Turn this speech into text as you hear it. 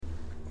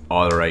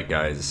All right,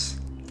 guys.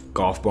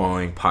 Golf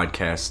Balling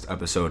Podcast,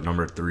 episode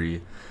number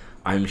 3.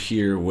 I'm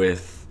here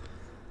with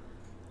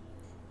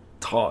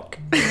Talk.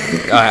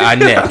 Nick.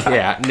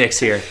 Yeah, Nick's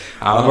here.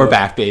 We're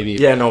back, baby.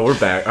 Yeah, no, we're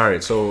back. All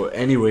right, so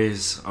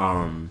anyways,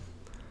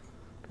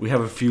 we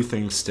have a few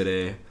things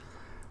today.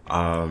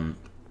 Golf.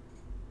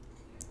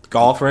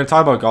 We're going to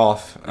talk about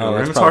golf.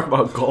 We're going to talk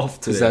about golf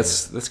today.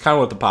 That's kind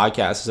of what the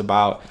podcast is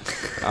about.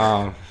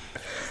 I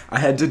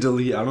had to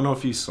delete. I don't know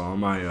if you saw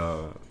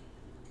my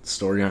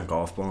story on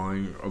Golf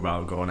Balling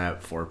about going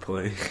at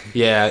foreplay.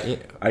 Yeah.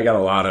 I got a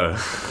lot of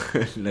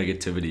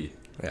negativity.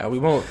 Yeah, we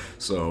won't.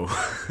 So,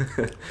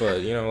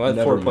 but let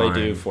Never foreplay mind.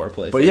 do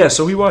foreplay. But yeah,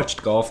 so we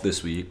watched golf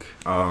this week.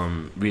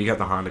 We got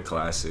the Honda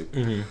Classic.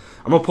 Mm-hmm.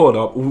 I'm gonna pull it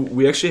up.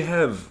 We actually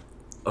have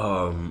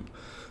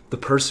the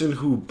person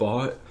who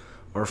bought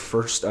our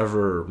first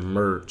ever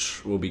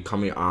merch will be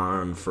coming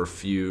on for a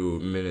few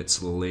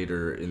minutes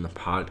later in the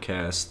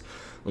podcast.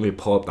 Let me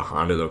pull up the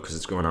Honda though, because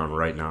it's going on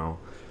right now.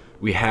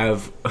 We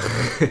have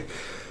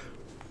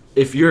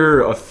if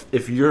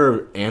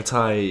you're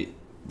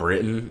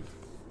anti-Britain,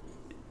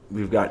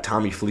 we've got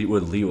Tommy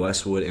Fleetwood, Lee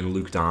Westwood, and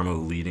Luke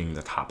Donald leading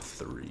the top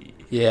 3.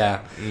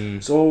 Yeah.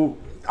 So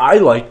I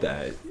like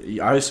that.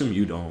 I assume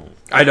you don't.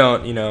 I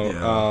don't.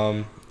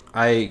 Yeah.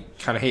 I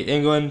kind of hate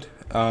England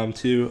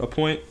to a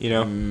point.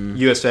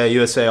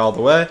 USA all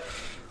the way.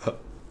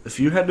 If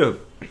you had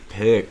to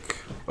pick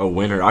a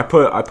winner, I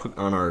put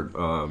on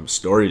our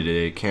story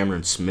today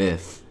Cameron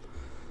Smith.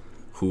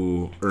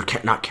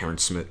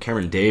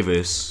 Cameron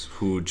Davis,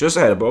 who just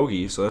had a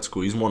bogey, so that's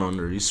cool. He's 1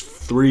 under. He's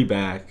 3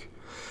 back.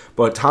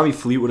 But Tommy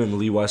Fleetwood and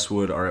Lee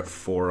Westwood are at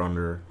 4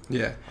 under.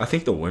 Yeah. I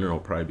think the winner will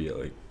probably be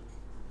at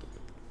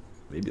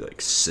maybe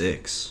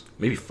 6,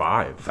 maybe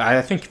 5.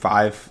 I think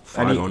 5.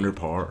 5 under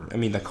par. I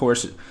mean, the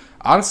course.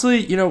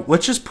 Honestly,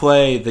 let's just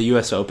play the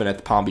U.S. Open at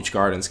the Palm Beach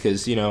Gardens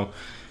because,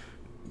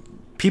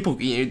 people,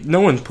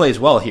 no one plays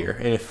well here.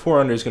 And if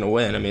 4 under is going to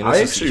win, I mean,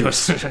 this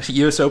is a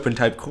U.S. Open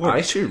type course. I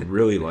actually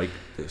really like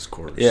this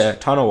course. Yeah,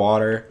 ton of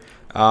water.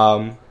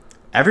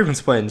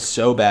 Everyone's playing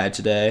so bad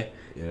today.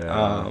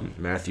 Yeah,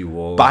 Matthew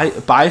Wolff.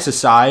 Bias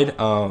aside,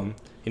 I'm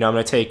going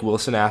to take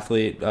Wilson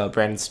athlete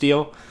Brandon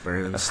Steele.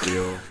 Brandon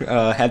Steele.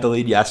 Had the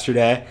lead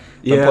yesterday.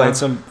 Yeah. Playing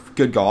some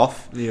good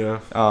golf.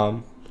 Yeah.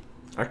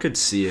 I could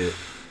see it.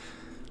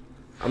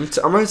 I'm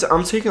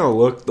taking a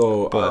look,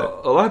 though.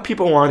 But, a lot of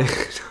people wanted...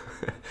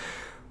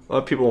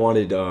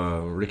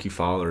 Ricky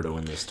Fowler to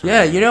win this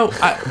tournament.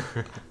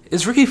 Yeah,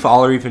 is Ricky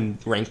Fowler even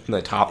ranked in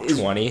the top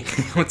 20?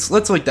 let's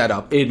look that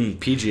up. In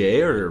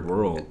PGA or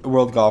World?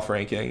 World Golf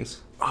Rankings.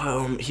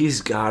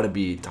 He's got to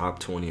be top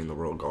 20 in the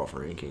World Golf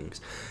Rankings.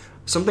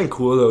 Something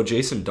cool, though,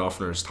 Jason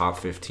Duffner's top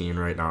 15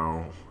 right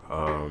now.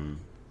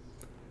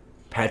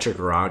 Patrick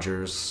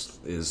Rogers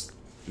is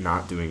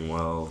not doing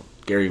well.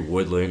 Gary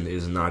Woodland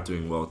is not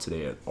doing well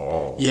today at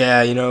all.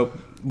 Yeah,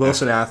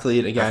 Wilson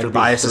athlete, again,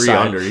 bias 3 aside.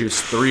 under. He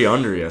was 3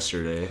 under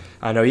yesterday.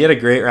 I know, he had a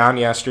great round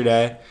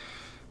yesterday.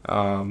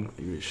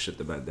 You shit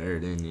the bed there,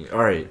 didn't you?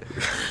 All right.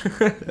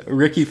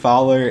 Ricky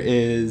Fowler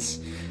is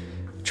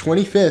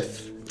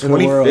 25th.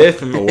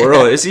 25th in the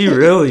world. Is he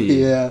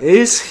really? Yeah.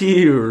 Is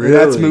he really? And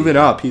that's moving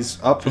up. He's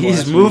up from He's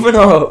last moving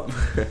week. up.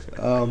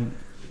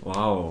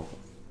 Wow.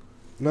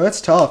 No,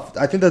 that's tough.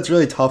 I think that's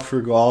really tough for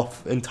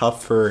golf and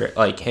tough for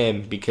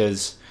him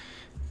because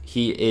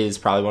he is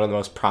probably one of the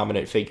most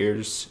prominent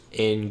figures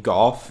in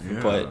golf,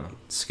 but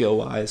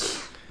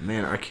skill-wise.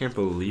 Man, I can't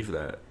believe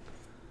that.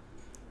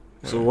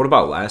 So what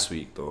about last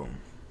week, though?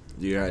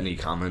 Do you have any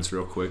comments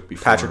real quick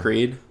before? Patrick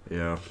Reed?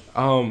 Yeah.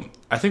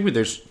 I think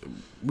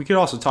we could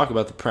also talk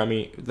about the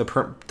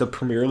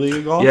Premier League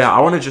of golf. Yeah, I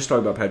want to just talk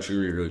about Patrick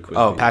Reed really quickly.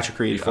 Oh, Patrick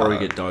Reed. Before we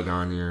get dug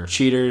on here.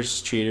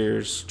 Cheaters,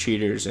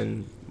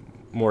 and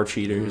more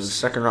cheaters.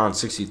 Second round,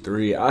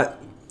 63.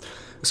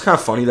 It's kind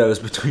of funny that it was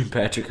between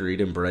Patrick Reed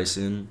and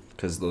Bryson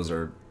because those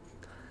are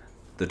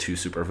the 2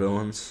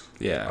 supervillains.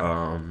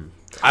 Yeah.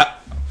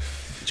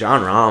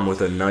 John Rahm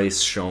with a nice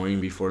showing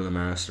before the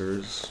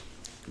Masters.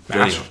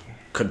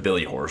 Could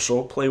Billy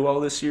Horschel play well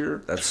this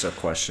year? That's a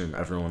question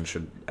everyone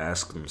should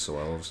ask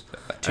themselves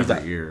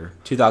every year.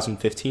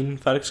 2015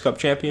 FedEx Cup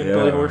champion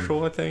Billy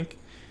Horschel, I think.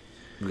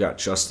 We got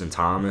Justin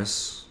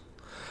Thomas.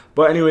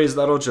 But anyways,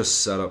 that'll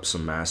just set up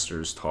some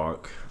Masters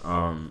talk.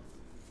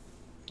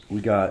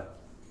 We got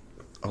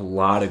a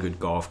lot of good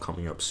golf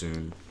coming up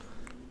soon.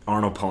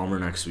 Arnold Palmer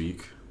next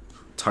week.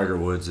 Tiger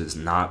Woods is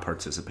not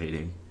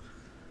participating.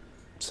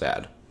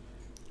 Sad.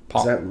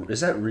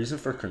 Is that reason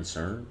for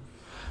concern?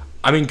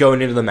 I mean,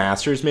 going into the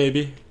Masters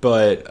maybe,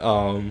 but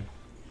well,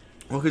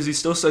 because he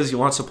still says he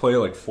wants to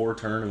play 4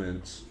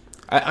 tournaments.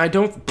 I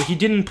don't. He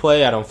didn't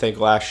play. I don't think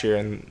last year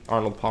in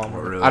Arnold Palmer.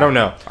 Oh, really? I don't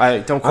know. I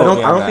don't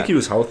think he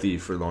was healthy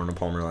for the Arnold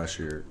Palmer last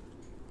year.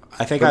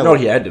 He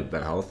had to have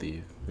been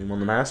healthy. He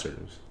won the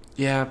Masters.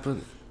 Yeah, but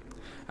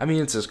I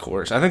mean, it's his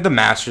course. I think the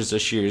Masters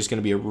this year is going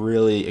to be a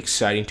really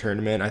exciting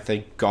tournament. I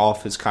think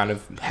golf is kind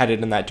of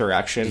headed in that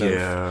direction.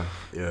 Yeah.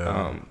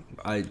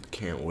 I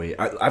can't wait.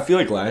 I feel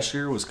like last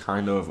year was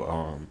kind of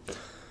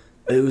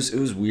it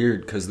was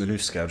weird because the new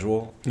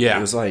schedule. Yeah. It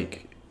was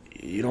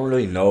you don't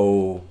really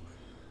know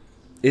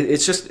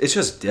it's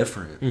just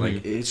different. Mm-hmm.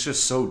 Like it's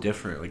just so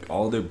different. Like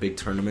all the big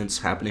tournaments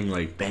happening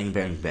like bang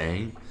bang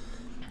bang.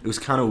 It was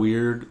kind of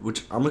weird,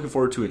 which I'm looking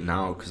forward to it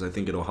now because I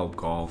think it'll help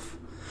golf.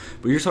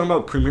 But you're talking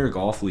about Premier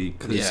Golf League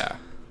because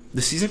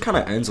the season kind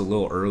of ends a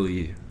little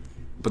early,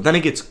 but then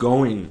it gets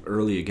going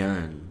early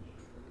again.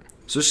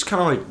 So it's just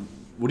kind of like,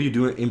 what are you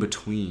doing in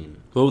between?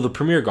 Well, the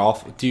Premier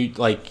Golf,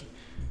 like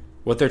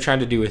what they're trying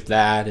to do with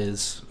that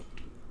is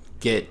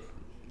get.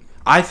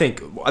 I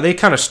think they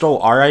kind of stole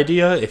our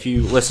idea. If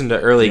you listen to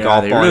early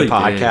golf balling really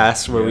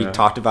podcasts where we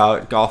talked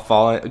about golf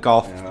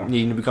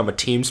needing to become a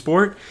team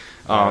sport.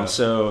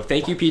 So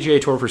thank you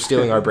PGA Tour for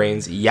stealing our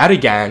brains yet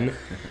again.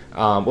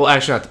 Well,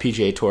 actually not the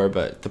PGA Tour,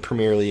 but the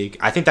Premier League.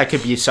 I think that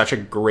could be such a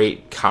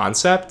great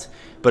concept,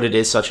 but it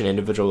is such an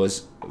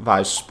individualized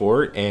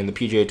sport, and the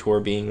PGA Tour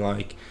being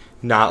like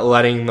not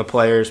letting the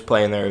players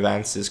play in their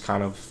events is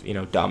kind of,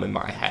 dumb in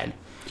my head.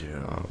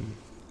 Yeah.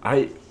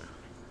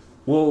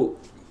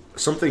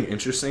 Something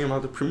interesting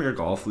about the Premier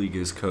Golf League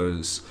is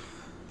because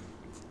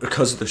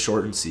of the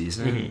shortened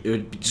season, it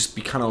would just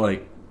be kind of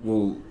like,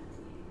 well,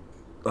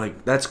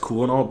 like that's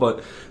cool and all,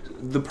 but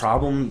the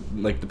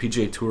problem, like the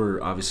PGA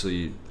Tour,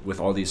 obviously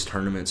with all these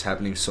tournaments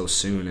happening so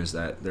soon, is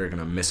that they're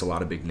gonna miss a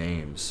lot of big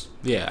names.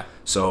 Yeah.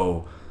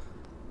 So,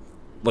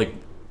 like,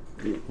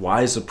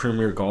 why is the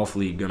Premier Golf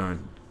League gonna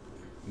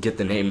get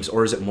the names,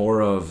 or is it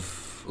more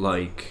of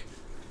like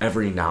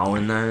every now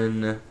and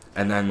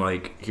then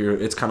like here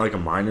it's kind of like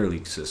a minor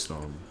league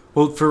system?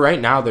 Well, for right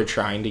now they're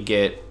trying to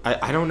get.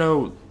 I don't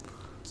know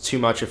too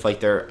much if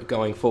like they're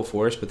going full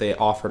force, but they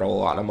offered a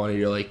lot of money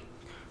to like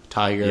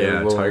Tiger.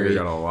 Yeah, Rory, Tiger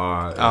got a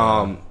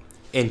lot.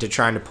 Into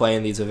trying to play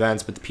in these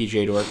events, but the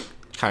PGA Tour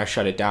kind of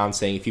shut it down,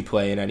 saying if you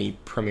play in any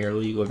Premier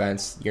League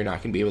events, you're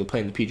not going to be able to play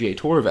in the PGA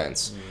Tour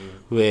events,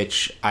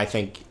 which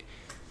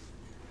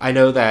I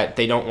know that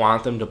they don't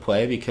want them to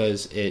play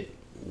because it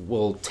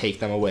will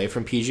take them away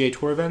from PGA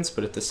Tour events,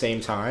 but at the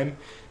same time,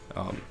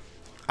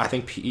 I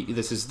think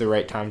this is the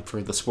right time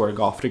for the sport of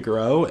golf to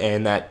grow,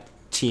 and that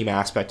team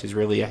aspect is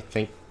really, I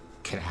think,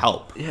 can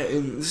help. Yeah,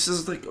 and this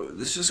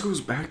just goes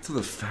back to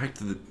the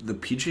fact that the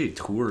PGA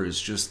Tour is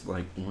just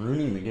like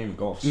ruining the game of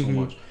golf so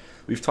much.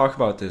 We've talked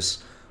about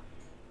this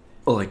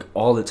like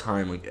all the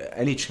time. Like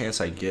any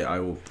chance I get, I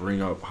will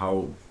bring up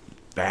how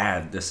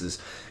bad this is,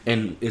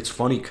 and it's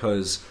funny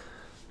because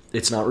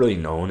it's not really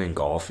known in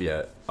golf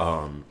yet.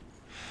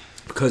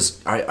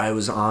 Because I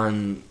was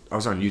on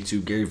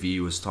YouTube. Gary Vee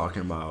was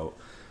talking about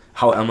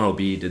how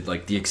MLB did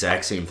like the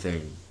exact same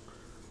thing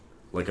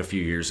like a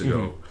few years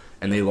ago,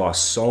 and they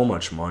lost so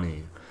much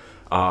money.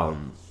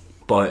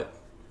 But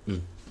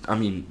I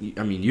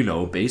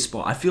mean,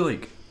 baseball. I feel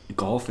like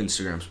golf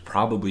Instagram's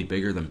probably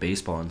bigger than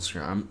baseball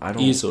Instagram. I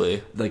don't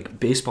easily like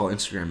baseball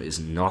Instagram is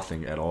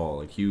nothing at all.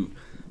 Like you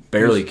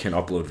barely can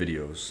upload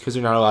videos because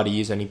they're not allowed to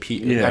use any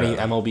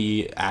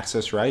MLB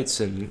access rights,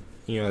 and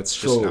it's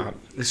just not.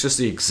 It's just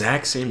the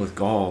exact same with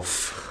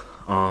golf,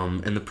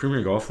 and the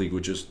Premier Golf League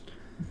would just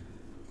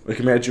like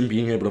imagine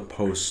being able to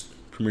post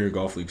Premier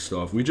Golf League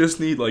stuff. We just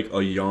need like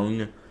a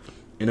young,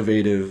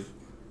 innovative,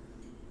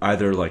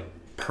 either like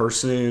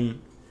person,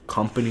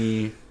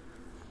 company,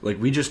 like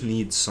we just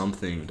need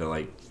something to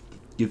like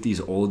get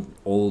these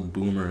old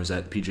boomers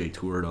at PGA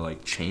Tour to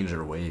like change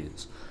their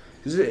ways,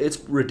 because it's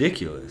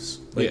ridiculous.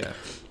 Like,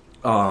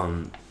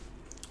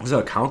 there's an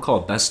account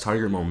called Best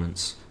Tiger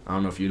Moments. I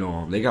don't know if you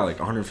know them. They got like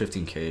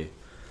 115K.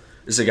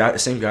 It's the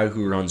same guy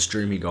who runs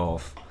Dreamy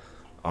Golf.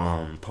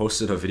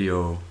 Posted a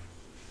video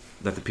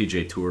that the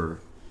PGA Tour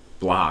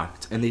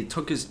blocked, and they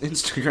took his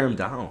Instagram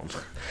down.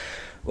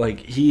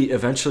 Like he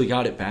eventually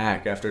got it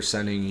back after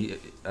sending,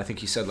 I think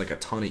he said like a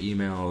ton of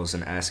emails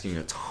and asking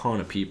a ton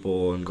of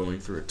people and going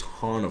through a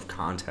ton of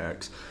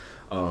contacts.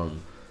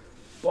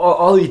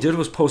 All he did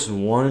was post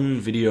one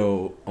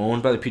video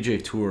owned by the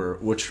PGA Tour,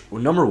 which,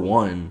 number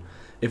one,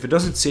 if it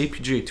doesn't say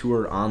PGA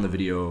Tour on the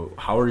video,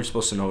 how are you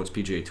supposed to know it's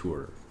PGA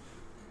Tour?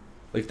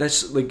 Like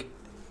that's like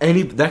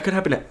that could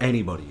happen to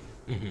anybody.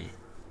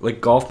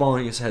 Like golf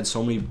balling has had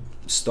so many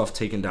stuff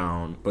taken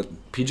down,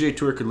 but PGA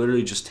Tour could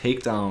literally just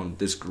take down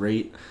this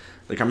great,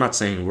 like I'm not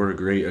saying we're a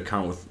great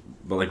account with,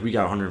 but like we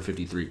got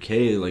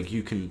 153K. Like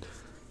you can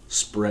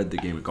spread the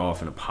game of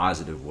golf in a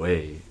positive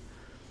way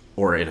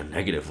or in a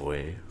negative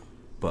way,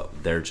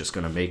 but they're just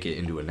gonna make it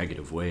into a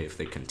negative way if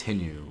they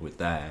continue with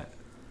that.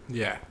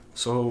 Yeah.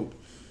 So,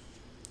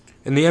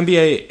 and the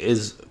NBA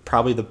is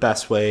probably the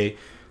best way.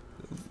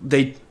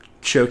 They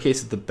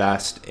showcase it the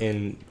best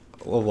in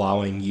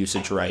allowing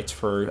usage rights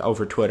for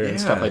over Twitter and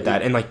stuff like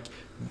that, and like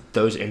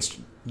those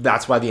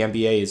that's why the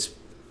NBA is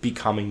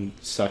becoming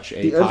such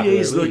a popular NBA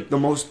is league. like the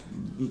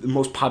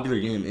most popular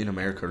game in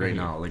America right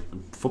now. Like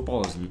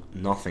football is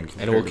nothing,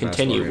 and it will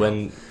continue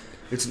when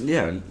it's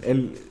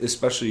and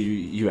especially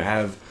you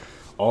have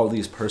all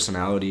these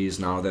personalities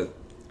now that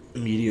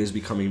media is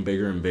becoming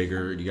bigger and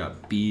bigger. You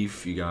got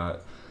beef, you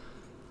got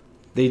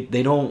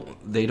they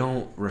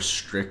don't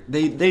restrict,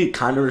 they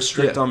kind of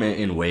restrict them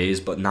in ways,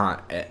 but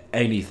not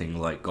anything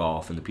like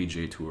golf and the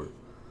PGA Tour.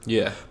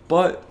 Yeah,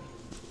 but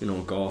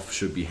golf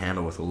should be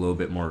handled with a little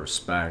bit more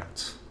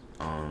respect.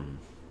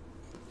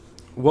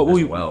 What as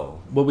we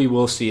well. What we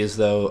will see is,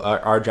 though,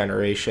 our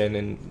generation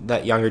and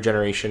that younger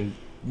generation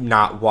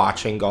not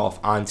watching golf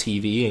on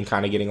TV and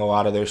kind of getting a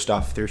lot of their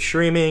stuff through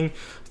streaming,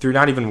 through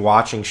not even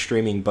watching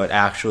streaming, but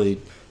actually,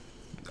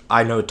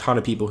 I know a ton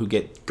of people who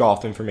get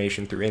golf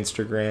information through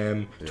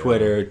Instagram,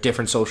 Twitter,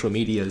 different social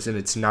medias, and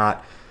it's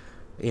not,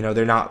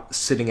 they're not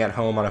sitting at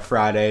home on a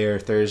Friday or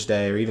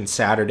Thursday or even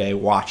Saturday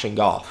watching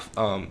golf.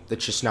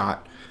 It's just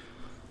not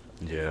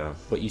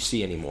what you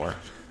see anymore.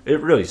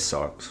 It really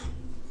sucks.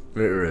 It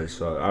really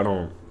sucks. I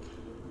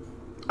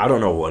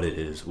don't know what it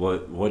is.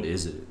 What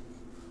is it?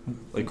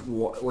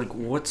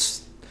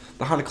 What's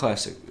the Honda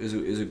Classic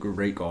is a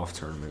great golf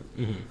tournament.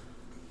 Mm-hmm.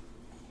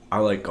 I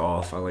like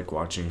golf. I like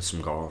watching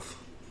some golf.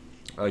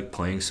 I like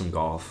playing some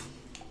golf.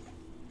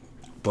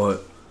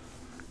 But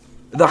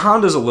the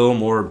Honda's a little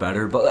more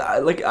better, but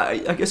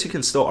I guess you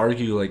can still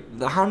argue like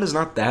the Honda's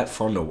not that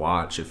fun to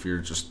watch if you're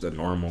just a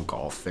normal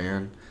golf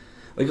fan.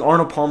 Like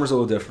Arnold Palmer's a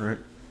little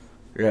different.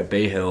 You're at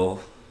Bay Hill,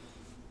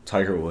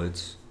 Tiger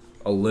Woods,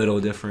 a little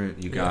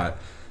different. You got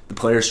the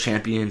Players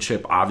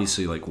Championship,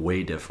 obviously like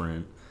way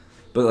different.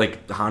 But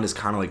like Honda's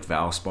kind of like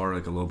Valspar,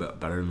 like a little bit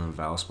better than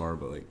Valspar.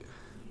 But like,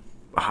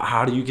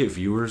 how do you get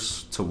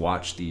viewers to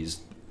watch these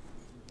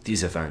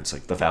events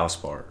like the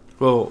Valspar?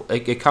 Well,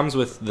 it comes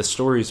with the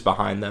stories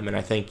behind them, and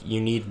I think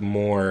you need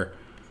more.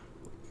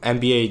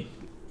 The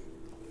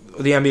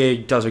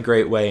NBA does a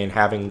great way in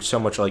having so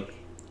much like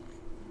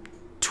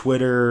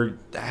Twitter,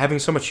 having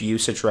so much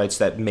usage rights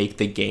that make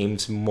the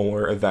games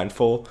more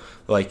eventful.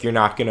 Like you're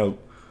not gonna,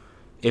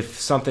 if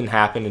something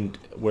happened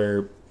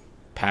where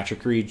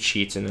Patrick Reed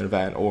cheats in an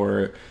event,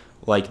 or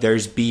like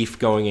there's beef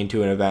going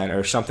into an event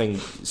or something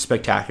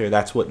spectacular,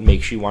 that's what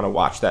makes you want to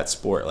watch that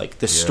sport. Like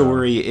the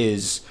story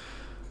is.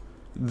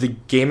 The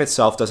game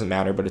itself doesn't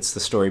matter, but it's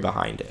the story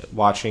behind it.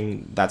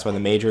 That's why the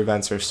major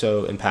events are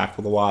so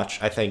impactful to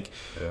watch. I think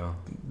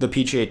the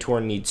PGA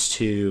Tour needs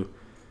to...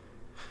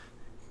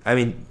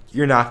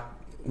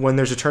 when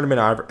there's a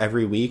tournament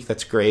every week,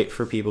 that's great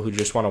for people who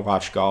just want to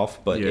watch golf,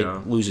 but it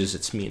loses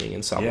its meaning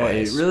in some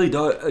ways. It really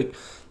does. Like,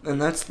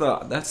 and that's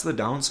the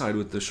downside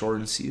with the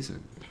shortened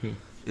season.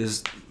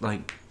 Is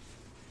like...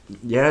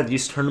 Yeah,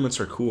 these tournaments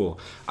are cool.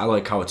 I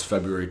like how it's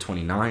February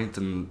 29th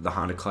and the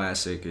Honda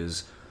Classic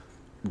is...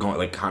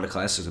 Honda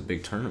Classic is a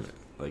big tournament.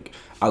 Like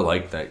I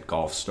like that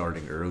golf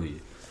starting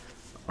early,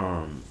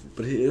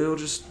 but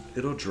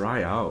it'll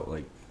dry out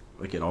like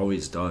it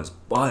always does.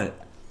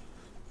 But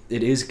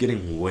it is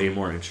getting way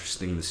more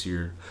interesting this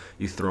year.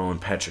 You throw in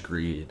Patrick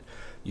Reed,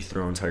 you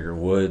throw in Tiger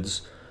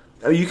Woods.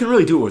 You can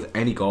really do it with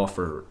any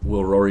golfer.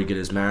 Will Rory get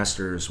his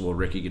Masters? Will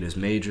Ricky get his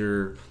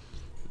major?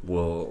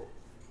 Will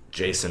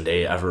Jason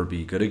Day ever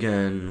be good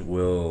again?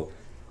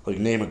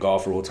 Name a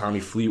golfer. Will Tommy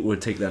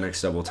Fleetwood take that next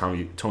step? Will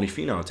Tony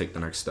Finau take the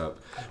next step?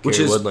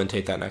 Gary Woodland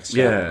take that next step?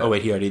 Yeah. Oh,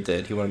 wait, he already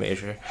did. He won a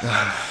major.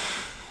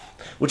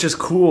 Which is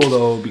cool,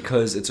 though,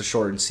 because it's a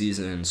shortened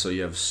season, so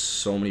you have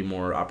so many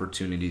more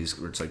opportunities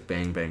where it's like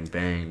bang, bang,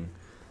 bang.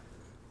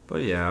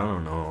 But, yeah, I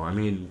don't know. I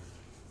mean,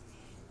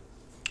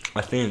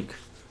 I think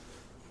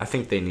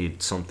they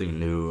need something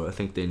new. I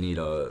think they need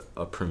a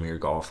Premier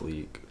Golf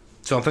League.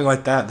 Something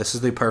like that. This is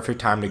the perfect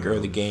time to grow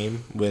the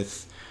game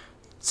with...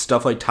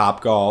 stuff like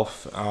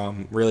Topgolf,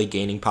 really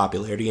gaining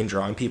popularity and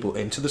drawing people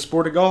into the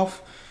sport of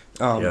golf.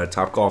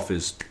 Topgolf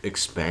is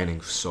expanding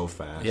so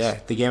fast.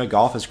 Yeah, the game of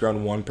golf has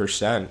grown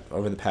 1%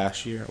 over the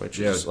past year, which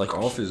is like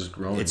golf is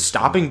growing. It's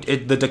stopping.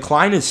 The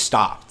decline is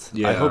stopped.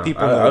 Yeah, I hope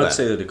people know that. I would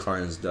say the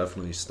decline has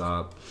definitely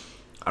stopped.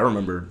 I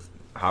remember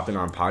hopping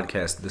on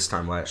podcast this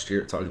time last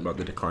year talking about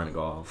the decline of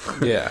golf.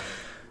 Yeah,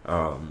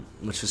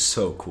 which is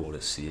so cool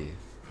to see.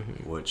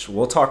 Which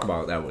we'll talk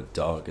about that with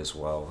Doug as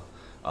well.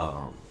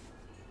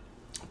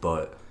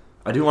 But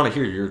I do want to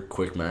hear your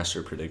quick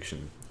master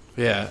prediction.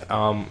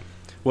 Yeah,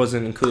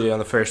 wasn't included on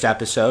the first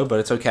episode, but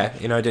it's okay.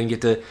 I didn't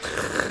get to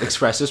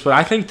express this, but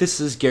I think this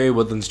is Gary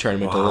Woodland's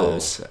tournament to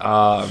lose.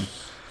 Wow.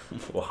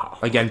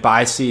 Again,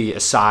 biasy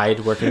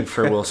aside, working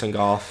for Wilson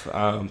Golf,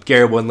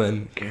 Gary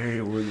Woodland.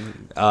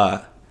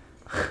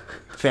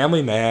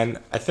 Family man.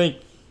 I think,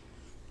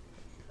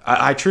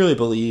 I truly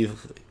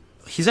believe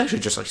he's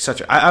actually just like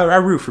such a... I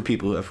root for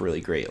people who have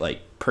really great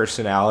like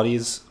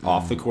personalities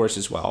off the course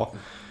as well.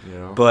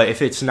 Yeah. But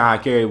if it's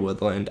not Gary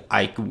Woodland,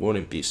 I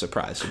wouldn't be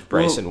surprised if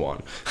Bryson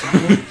won.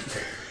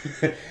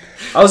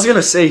 I was going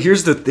to say,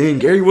 here's the thing.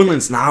 Gary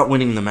Woodland's not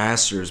winning the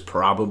Masters,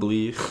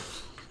 probably.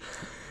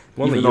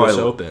 Won the U.S.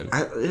 Open.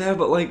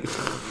 But like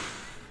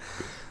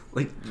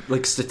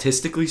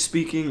statistically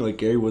speaking, like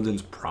Gary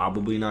Woodland's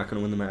probably not going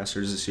to win the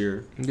Masters this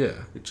year. Yeah.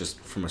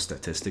 Just from a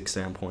statistic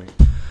standpoint.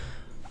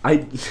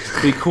 It'd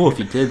be cool if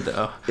he did,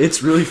 though.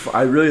 It's really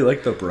I really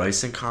like the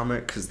Bryson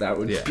comment because that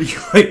would be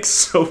like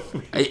so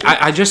weird.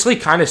 I just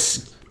like kind of...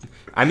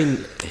 I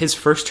mean, his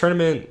first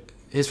tournament...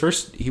 He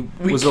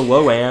was a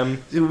low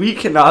am. We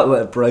cannot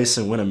let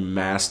Bryson win a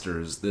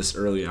Masters this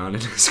early on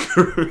in his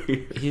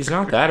career. He's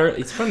not that early.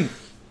 It's been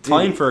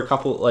playing for a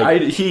couple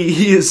like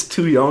he is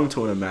too young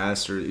to win a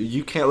Masters.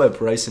 You can't let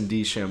Bryson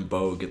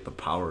DeChambeau get the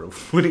power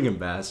of winning a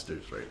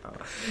Masters right now.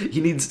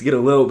 He needs to get a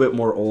little bit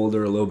more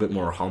older, a little bit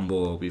more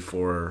humble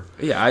before.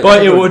 Yeah,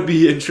 but it would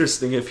be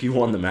interesting if he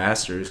won the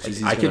Masters.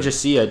 Could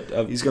just see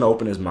he's gonna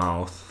open his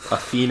mouth. A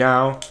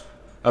Finau,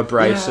 a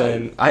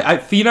Bryson. Yeah.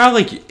 Finau,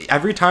 like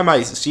every time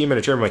I see him in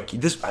a tournament,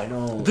 I'm like I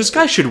know this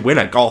guy should win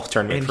a golf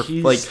tournament for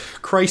like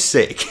Christ's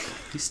sake.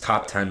 He's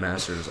top 10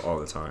 Masters all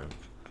the time.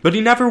 But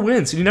he never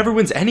wins. He never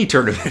wins any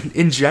tournament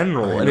in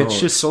general. And it's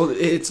just... So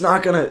it's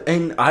not going to...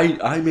 And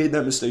I made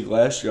that mistake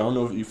last year. I don't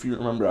know if you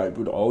remember. I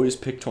would always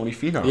pick Tony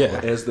Finau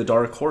as the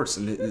dark horse.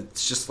 And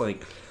it's just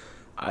like...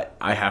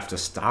 I have to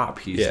stop.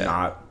 He's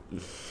not...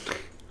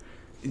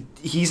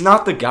 He's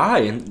not the guy.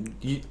 And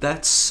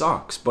that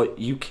sucks. But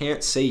you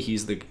can't say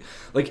he's the...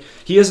 Like,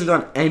 he hasn't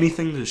done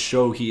anything to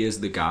show he is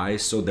the guy.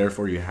 So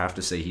therefore you have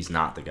to say he's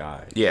not the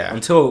guy. Yeah.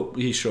 Until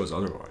he shows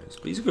otherwise.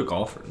 But he's a good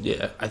golfer.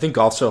 Yeah, I think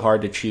golf's so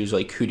hard to choose,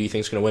 like, who do you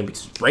think's going to win?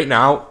 Because right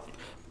now,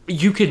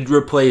 you could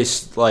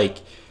replace, like,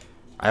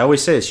 I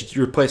always say this,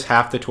 you replace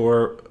half the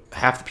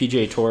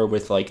PGA Tour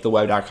with, like, the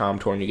Web.com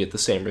Tour, and you get the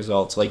same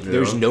results. Like,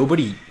 there's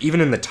nobody, even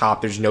in the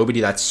top, there's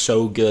nobody that's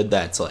so good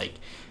that's, like,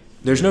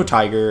 there's no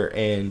Tiger,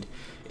 and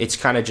it's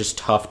kind of just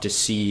tough to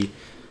see,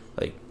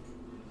 like,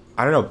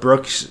 I don't know,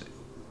 Brooks...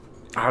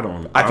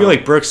 I feel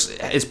like Brooks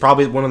is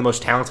probably one of the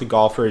most talented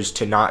golfers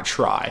to not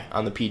try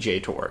on the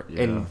PGA Tour,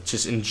 and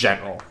just in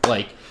general.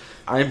 Like,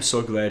 I'm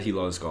so glad he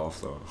loves golf,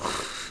 though.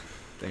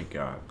 Thank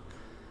God.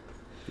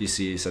 You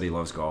see, he said he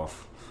loves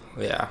golf.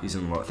 Yeah, he's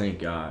in love. Thank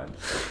God,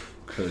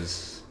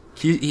 because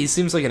he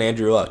seems like an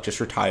Andrew Luck,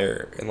 just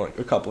retire in like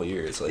a couple of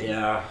years. Like,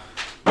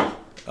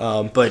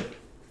 but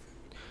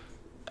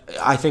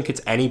I think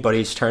it's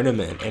anybody's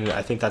tournament, and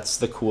I think that's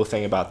the cool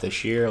thing about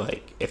this year.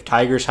 Like, if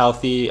Tiger's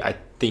healthy, I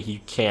think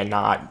you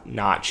cannot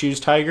not choose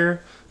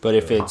Tiger, but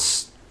if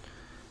it's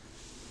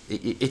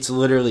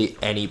literally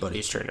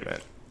anybody's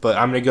tournament. But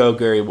I'm gonna go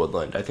Gary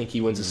Woodland. I think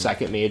he wins a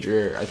second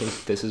major. I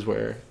think this is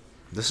where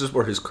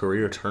his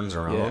career turns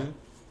around. Yeah.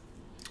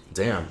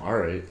 Damn. All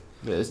right.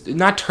 It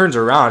not turns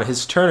around.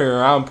 His turning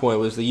around point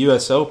was the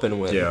U.S. Open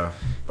win. Yeah.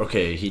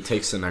 Okay. He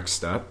takes the next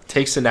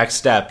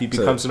step. He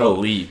becomes an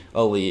elite.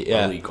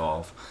 Yeah. Elite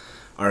golf.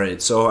 All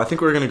right. So I think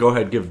we're gonna go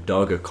ahead and give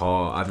Doug a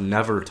call. I've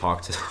never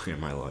talked to Doug in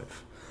my life.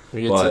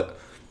 But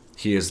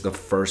he is the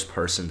first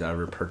person to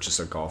ever purchase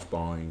a golf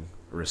balling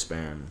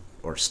wristband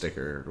or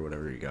sticker or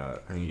whatever you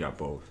got. I think you got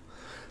both.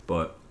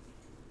 But,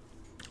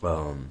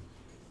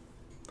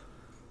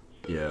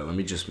 yeah, let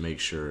me just make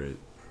sure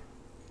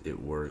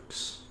it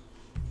works.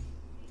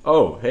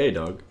 Oh, hey,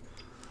 Doug.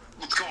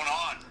 What's going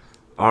on?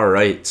 All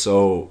right,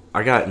 so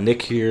I got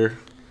Nick here.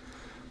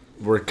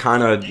 We're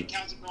kind of... Nick,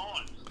 how's it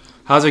going?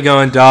 How's it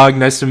going, dog?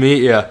 Nice to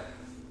meet you.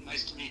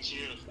 Nice to meet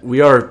you.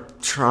 We are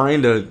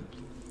trying to...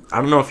 I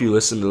don't know if you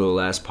listened to the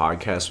last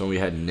podcast when we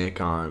had Nick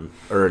on,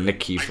 or Nick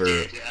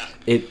Kiefer.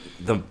 Did,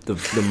 yeah.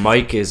 The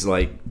mic is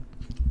like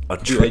a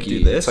tricky.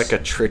 Do this? It's like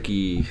a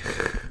tricky.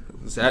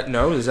 Does that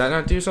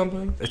not do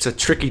something? It's a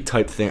tricky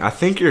type thing. I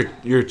think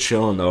you're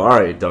chilling though. All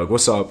right, Doug.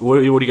 What's up? What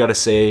do you got to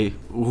say?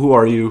 Who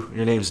are you?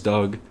 Your name's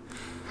Doug.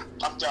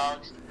 I'm Doug.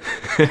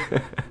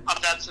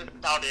 That's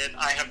about it.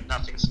 I have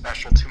nothing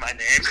special to my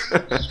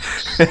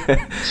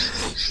name.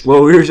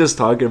 Well, we were just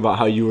talking about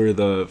how you were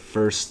the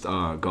first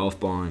golf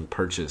balling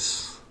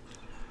purchase.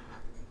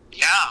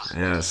 Yeah.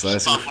 Yeah, so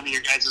that's one of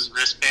your guys'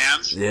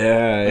 wristbands.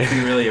 Yeah.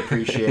 We really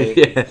appreciate.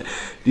 Yeah.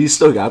 Do you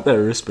still got that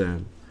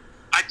wristband?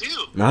 I do.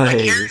 Nice. I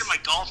carry it in my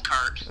golf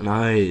cart.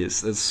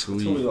 Nice. That's sweet.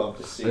 That's what we love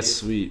to see. That's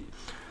sweet.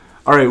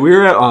 All right, we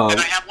were at. And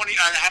I have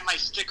I have my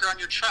sticker on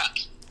your truck.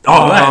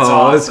 Oh, that's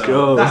awesome. Let's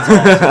go. That's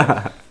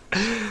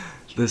awesome.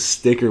 The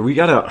sticker. We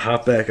gotta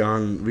hop back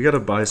on. We gotta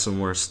buy some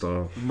more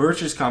stuff.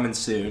 Merch is coming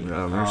soon.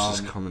 Yeah, merch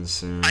is coming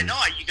soon. I know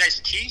you guys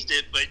teased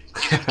it, but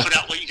you didn't put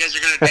out what you guys are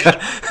gonna do.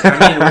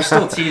 I mean, we're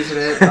still teasing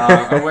it.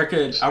 I'm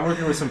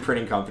working with some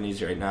printing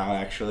companies right now.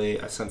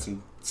 Actually, I sent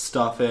some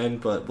stuff in,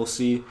 but we'll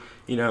see.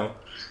 You know,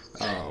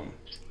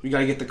 we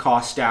gotta get the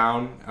cost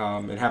down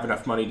and have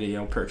enough money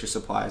to purchase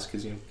supplies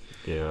because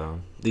Yeah,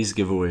 these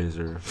giveaways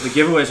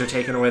are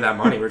taking away that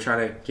money. We're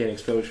trying to get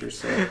exposure.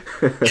 So.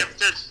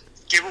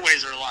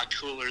 Giveaways are a lot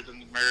cooler than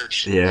the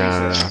merch.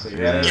 Yeah.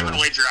 Giving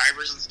away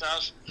drivers and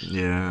stuff.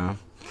 Yeah.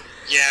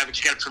 Yeah, but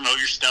you gotta promote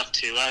your stuff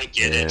too. I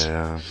get it.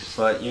 Yeah.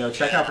 But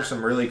check out for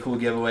some really cool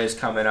giveaways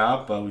coming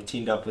up. We've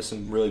teamed up with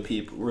some really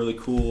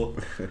cool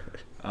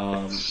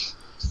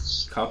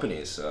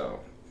companies. So.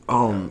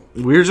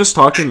 We were just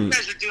talking. You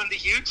guys are doing the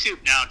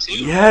YouTube now too.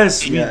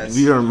 Yes. We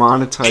are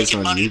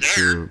monetized on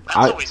YouTube.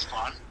 That's always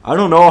fun. I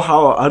don't know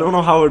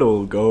how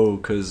it'll go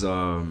because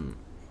a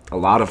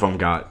lot of them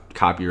got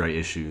copyright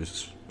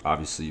issues,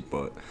 obviously,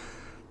 but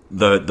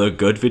the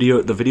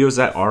videos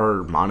that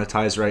are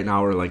monetized right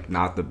now are like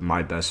not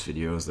my best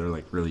videos. They're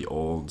like really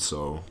old,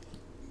 so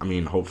I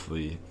mean,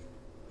 hopefully,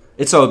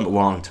 it's a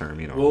long term,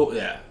 Well,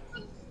 yeah,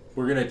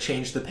 we're gonna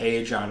change the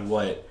page on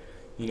what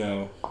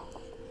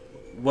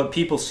what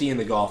people see in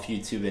the golf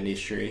YouTube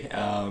industry,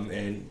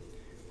 and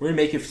We're gonna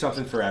make it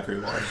something for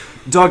everyone.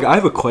 Doug, I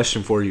have a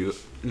question for you.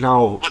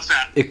 Now, What's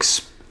that?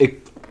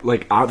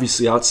 Like,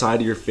 obviously,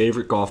 outside of your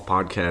favorite golf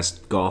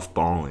podcast, Golf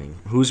Balling,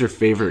 who's your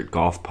favorite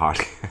golf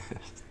podcast?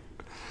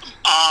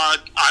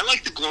 I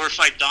like the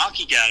Glorified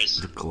Donkey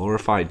guys. The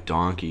Glorified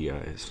Donkey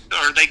guys.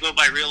 Or they go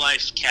by Real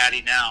Life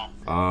Caddy now.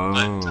 Oh.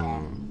 But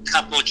a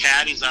couple of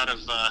caddies out of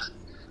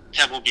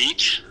Pebble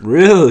Beach.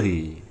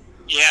 Really?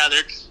 Yeah,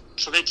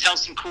 so they tell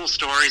some cool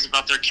stories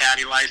about their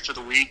caddy life for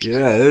the week.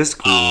 Yeah, that's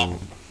cool.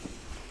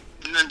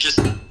 And then just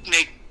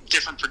make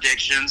different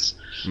predictions.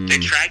 They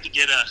tried to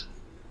get a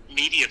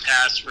media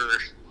pass for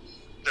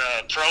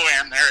the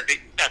Pro-Am there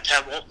at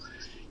Pebble,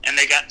 and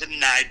they got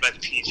denied by the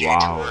PGA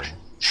Tour.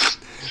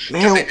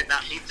 Man, they did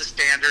not meet the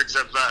standards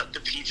of the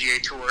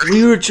PGA Tour.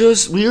 we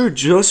were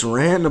just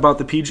ranting about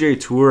the PGA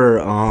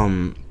Tour.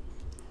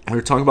 We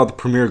were talking about the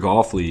Premier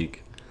Golf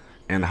League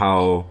and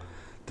how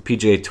the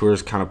PGA Tour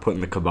is kind of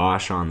putting the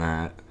kibosh on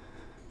that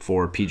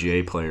for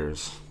PGA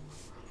players.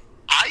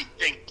 I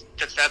think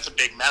that's a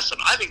big mess up.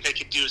 I think they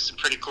could do some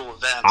pretty cool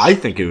events. I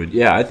think it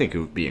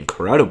would be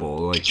incredible.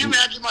 Like, could you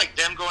imagine like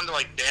them going to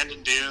like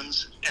Bandon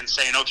Dunes and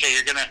saying, "Okay,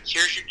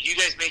 you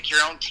guys make your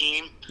own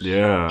team.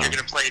 Yeah. You're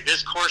gonna play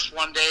this course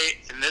one day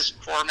in this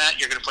format.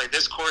 You're gonna play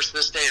this course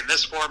this day in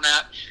this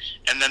format,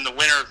 and then the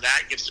winner of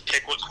that gets to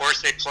pick what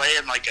course they play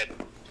in like a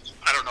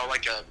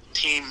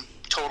team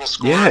total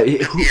score." Yeah. at the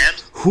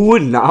end. Who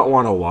would not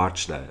want to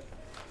watch that?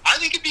 I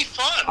think it'd be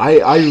fun.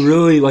 I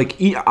really like.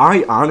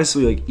 I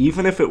honestly like.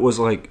 Even if it was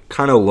like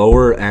kind of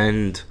lower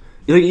end,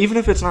 like even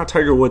if it's not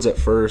Tiger Woods at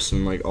first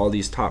and like all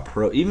these top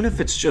pro, even if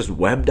it's just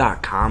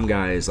Web.com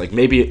guys, like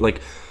maybe like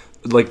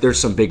there's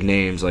some big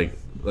names like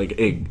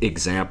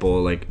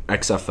example like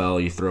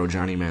XFL. You throw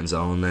Johnny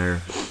Manziel in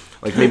there,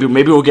 like maybe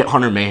we'll get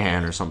Hunter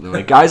Mahan or something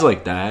like guys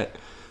like that.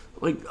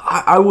 Like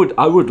I would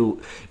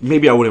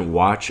maybe I wouldn't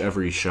watch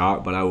every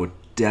shot, but I would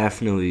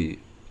definitely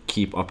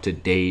keep up to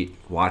date,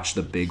 watch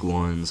the big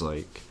ones,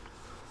 like.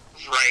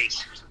 Right.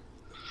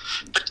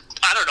 But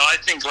I don't know. I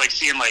think like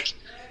seeing like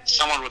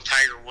someone with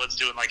Tiger Woods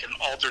doing like an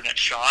alternate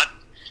shot,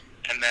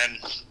 and then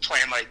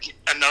playing like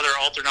another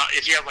alternate.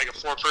 If you have like a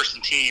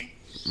 4-person team,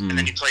 and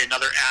then you play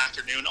another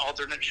afternoon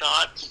alternate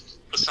shot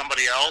with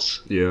somebody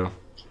else. Yeah.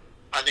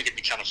 I think it'd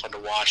be kind of fun to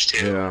watch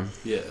too.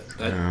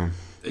 Yeah.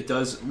 It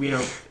does.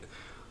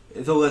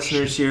 The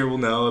listeners here will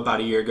know about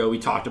a year ago we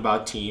talked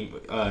about the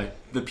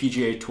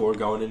PGA Tour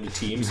going into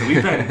teams. So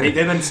they've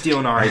been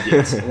stealing our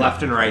ideas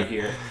left and right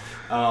here.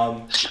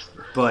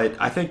 But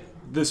I think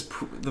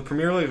the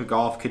Premier League of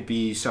Golf could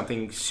be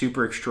something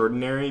super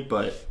extraordinary,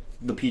 but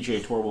the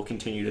PGA Tour will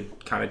continue to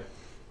kind of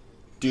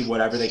do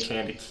whatever they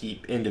can to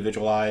keep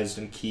individualized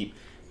and keep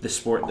the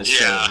sport the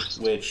same,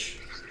 which...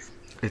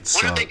 What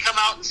did they come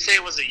out and say?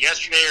 Was it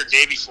yesterday or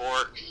day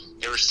before?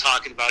 They were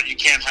talking about you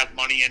can't have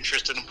money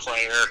interest in a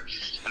player,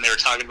 and they were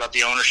talking about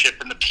the ownership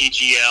in the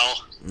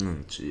PGL.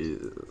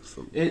 Jesus.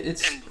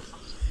 It's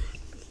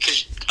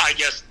because I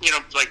guess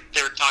like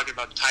they were talking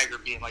about Tiger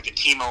being like a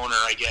team owner,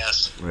 I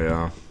guess.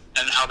 Yeah.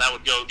 And how that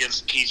would go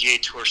against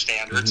PGA Tour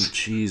standards.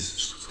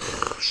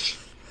 Jesus.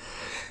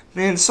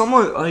 Man,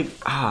 someone's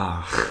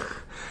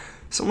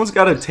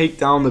got to take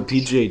down the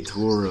PGA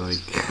Tour, like.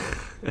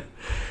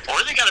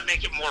 Or they got to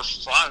make it more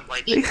fun.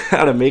 Like they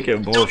got to make it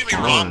more fun. Don't get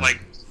me wrong,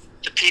 like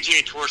the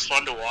PGA Tour is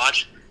fun to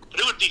watch, but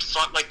it would be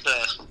fun, like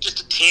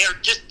just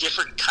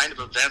different kind of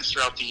events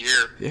throughout the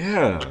year.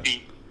 Yeah. Would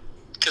be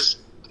because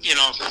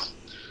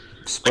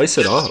spice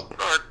it up.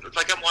 Or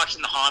like I'm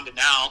watching the Honda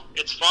now.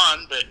 It's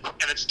fun,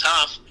 and it's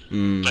tough.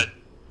 But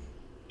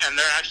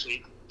they're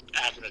actually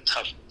having a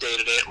tough day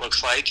today. It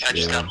looks like I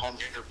just got home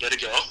here a bit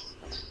ago.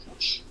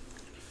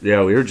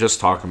 Yeah, we were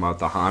just talking about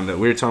the Honda.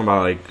 We were talking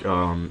about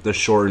like the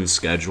shortened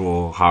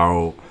schedule.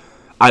 How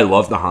I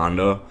love the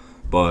Honda,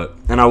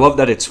 and I love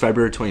that it's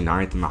February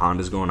 29th and the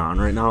Honda's going on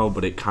right now.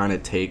 But it kind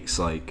of takes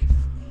like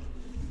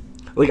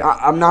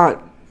I'm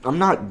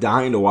not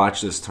dying to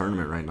watch this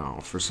tournament right now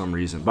for some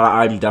reason. But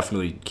I'm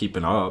definitely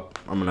keeping up.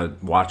 I'm gonna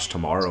watch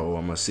tomorrow.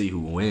 I'm gonna see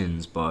who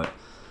wins. But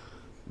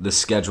the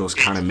schedule's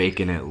kind of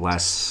making it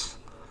less.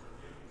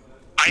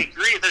 I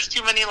agree. There's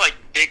too many like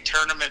big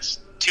tournaments.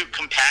 Too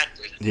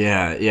compacted.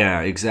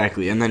 Yeah,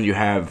 exactly. And then you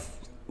have...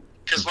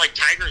 Because, like,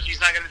 Tiger,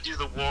 he's not going to do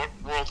the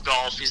world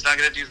golf. He's not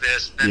going to do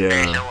this. Then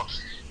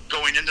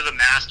going into the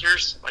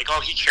Masters, like,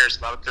 all he cares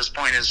about at this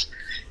point is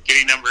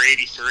getting number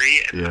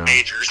 83 at the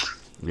majors.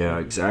 Yeah,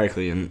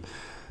 exactly. And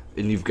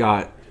you've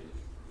got...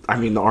 I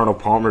mean, the Arnold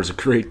Palmer's a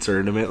great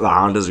tournament. The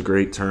Honda's a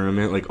great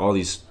tournament. Like, all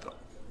these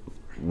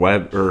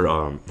not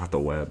the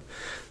Web.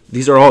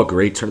 These are all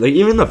great tournaments. Like,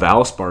 even the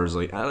Valspars,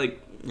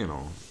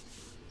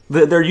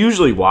 they're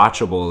usually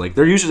watchable. Like,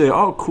 they're usually,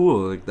 oh,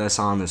 cool, like, that's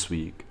on this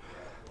week.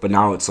 But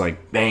now it's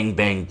like, bang,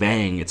 bang,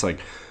 bang. It's like,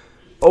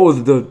 oh,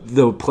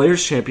 the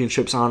Players'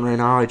 Championship's on right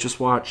now. I just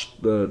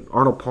watched the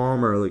Arnold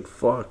Palmer. Like,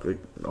 fuck. Like,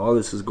 all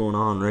this is going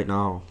on right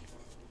now.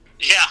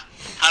 Yeah.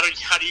 How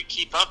do you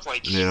keep up?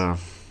 Like, got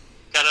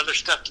other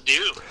stuff to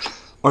do.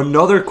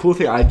 Another cool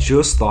thing, I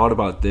just thought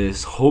about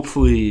this.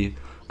 Hopefully,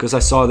 because I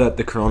saw that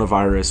the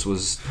coronavirus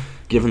was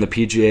giving the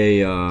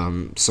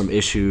PGA some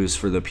issues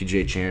for the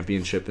PGA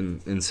Championship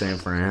in San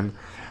Fran.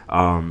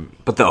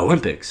 But the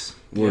Olympics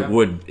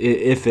would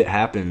if it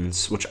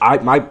happens, which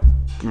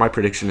my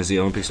prediction is the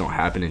Olympics don't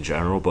happen in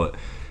general, but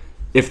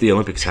if the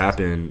Olympics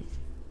happen,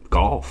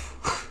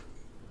 golf.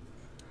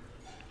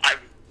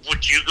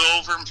 Would you go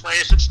over and play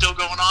if it's still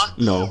going on?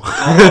 No.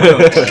 I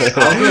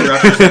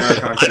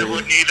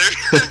wouldn't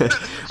either.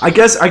 I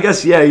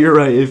guess, yeah, you're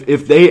right.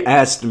 If they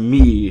asked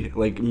me,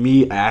 like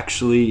me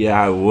actually,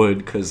 yeah, I would,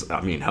 because, I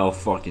mean, hell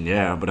fucking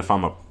yeah. But if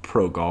I'm a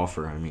pro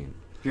golfer, I mean.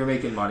 If you're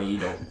making money, you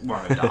don't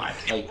want to die.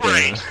 Like,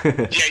 right.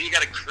 Yeah, you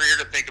got a career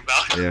to think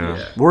about.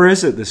 Yeah. Where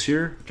is it this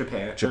year?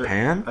 Japan.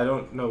 Japan? I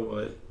don't know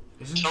what.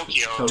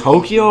 Tokyo.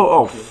 Tokyo?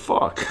 Oh,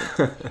 fuck.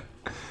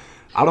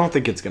 I don't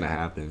think it's going to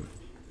happen,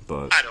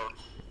 but.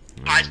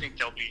 I think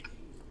they'll be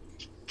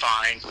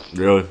fine.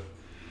 Really?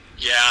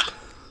 Yeah.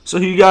 So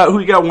who you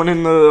got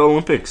winning the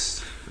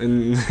Olympics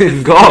in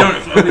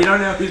golf? We don't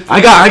know who's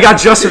I got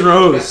Justin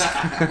Rose.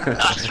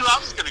 That's who I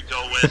was gonna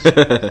go with.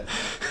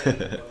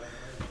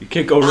 You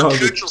can't go wrong.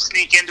 Kuchar will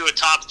sneak into a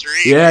top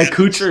 3. Yeah,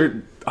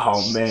 Kuchar.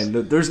 Oh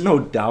man, there's no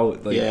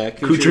doubt. Like, yeah,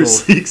 Kuchar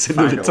sneaks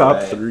into the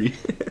top 3.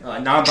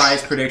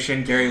 Non-biased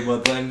prediction: Gary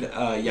Woodland.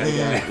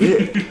 Yeah.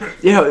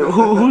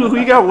 Who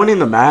you got winning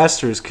the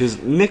Masters?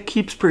 Because Nick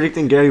keeps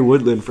predicting Gary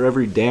Woodland for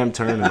every damn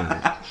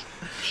tournament.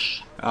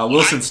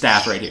 Wilson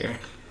Staff right here.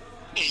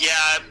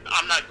 Yeah,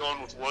 I'm not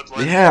going with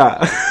Woodland. Yeah.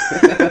 I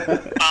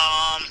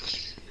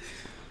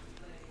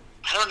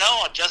don't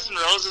know. Justin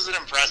Rose isn't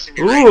impressing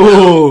me right now.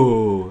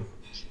 Ooh.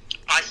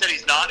 I said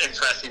he's not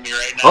impressing me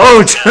right now.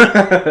 Oh,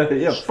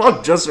 yeah.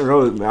 Fuck Justin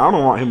Rose, man. I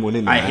don't want him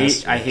winning the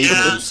Masters. I hate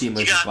him seeing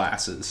with his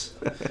glasses.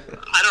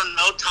 I don't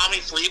know. Tommy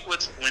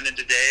Fleetwood's winning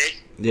today.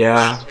 Yeah.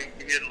 Last week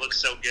he didn't look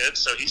so good,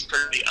 so he's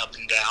pretty up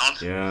and down.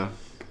 Yeah.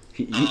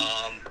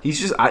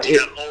 He's just. You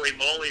got Holy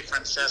Moly,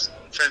 Francesco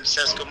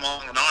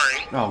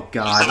Molinari. Oh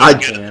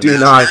God! Do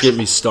not get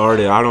me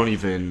started. I don't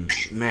even.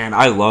 Man,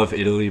 I love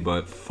Italy,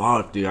 but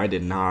fuck, dude, I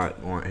did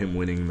not want him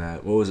winning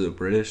that. What was it,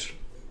 British?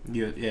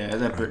 Yeah,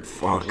 that.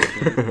 Fuck.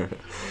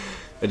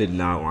 I did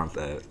not want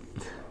that.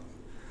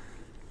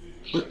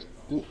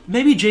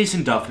 Maybe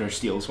Jason Duffner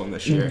steals one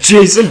this year.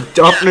 Jason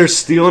Duffner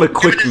stealing a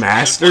quick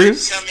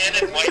Masters? Come in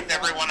and wipe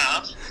everyone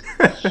up.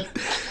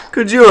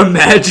 Could you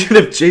imagine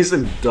if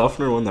Jason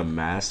Duffner won the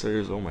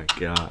Masters? Oh my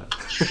god.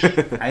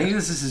 I think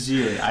this is his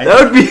year.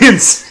 That would be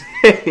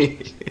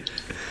insane.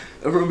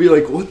 Everyone would be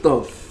like, what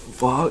the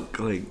fuck?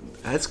 Like,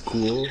 that's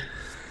cool.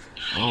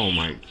 Oh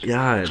my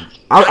god.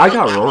 I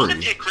got Rory. I want to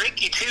pick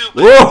Ricky too,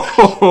 but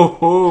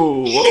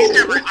whoa.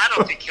 I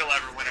don't think he'll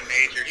ever win a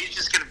major. He's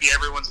just going to be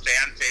everyone's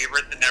fan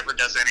favorite that never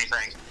does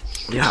anything.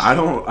 Yeah, I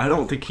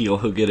don't think he'll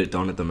get it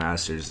done at the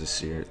Masters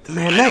this year.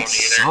 Man, that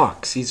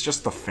sucks. He's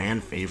just the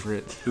fan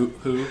favorite. Who?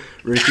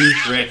 Ricky.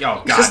 Rick.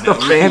 Oh God. Just the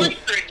fan. Ricky.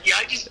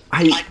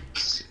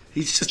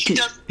 He's just.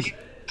 He'll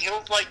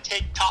like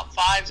take top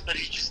 5s, but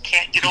he just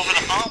can't get over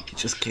the hump. He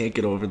just can't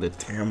get over the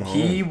damn hump.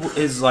 He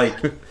is like.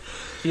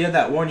 He had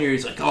that one year.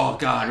 He's like, oh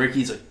God,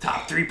 Ricky's a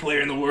top 3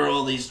 player in the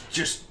world. He's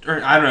just,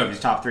 or I don't know if he's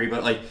top 3,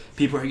 but like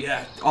people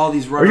are all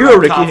these. Are you a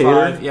Ricky hater?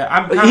 5.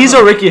 Yeah, he's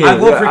a Ricky hater. I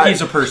love Ricky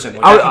as a person.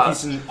 Like, I think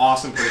he's an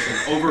awesome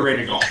person.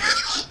 Overrated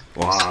golfer.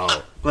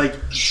 Wow. Like,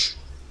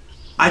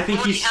 I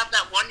think he's. Have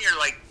that one year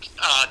like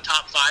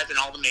top 5 in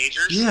all the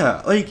majors.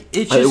 Yeah, like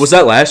it's just. Was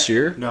that last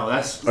year? No,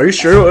 that's. Are you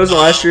sure it wasn't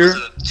last year? 2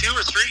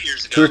 or 3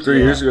 years ago. 2 or 3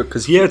 years ago,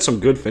 because he had some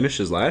good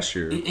finishes last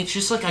year. It's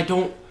just like I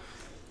don't.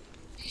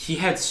 He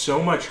had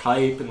so much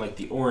hype and like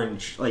the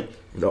orange. It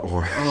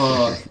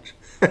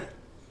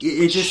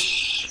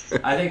just.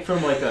 I think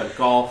from like a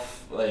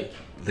golf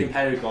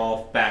competitive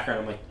golf background,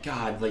 I'm like,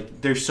 God,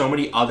 like there's so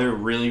many other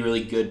really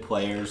really good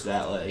players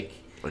that like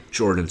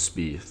Jordan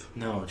Spieth.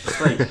 No, just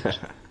like.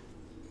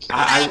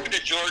 What happened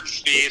to Jordan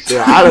Spieth?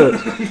 Yeah,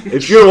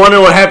 if you're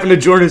wondering what happened to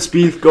Jordan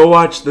Spieth, go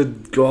watch the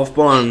Golf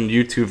Ball on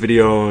YouTube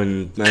video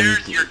and then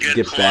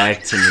get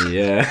back to me.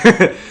 Yeah.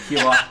 He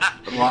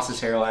lost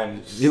his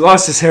hairline. He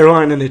lost his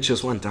hairline and it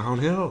just went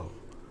downhill.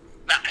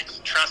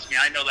 Trust me,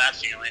 I know that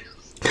feeling.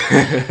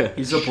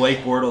 He's a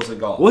Blake Bortles of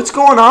golf. What's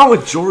going on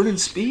with Jordan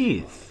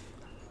Spieth?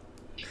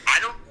 I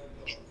don't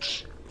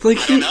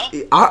know.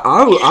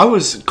 I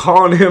was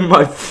calling him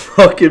my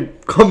fucking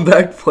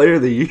comeback player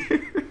of the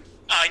year.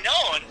 I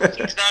know, and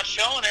he's not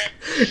showing it.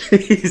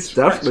 He's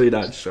definitely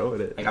not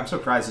showing it. Like, I'm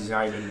surprised he's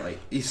not even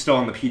he's still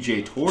on the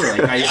PGA Tour.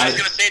 Like, I was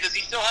gonna say, does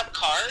he still have a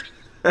card?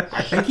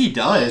 I think he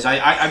does.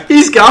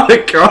 He's got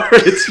a card.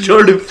 It's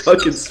Jordan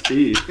fucking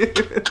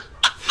Spieth.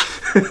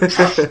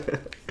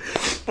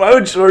 Why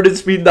would Jordan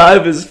Spieth not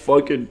have his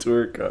fucking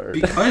tour card?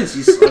 Because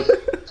he's like...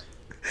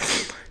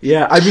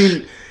 Yeah, I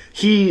mean,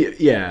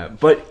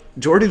 but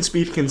Jordan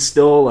Spieth can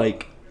still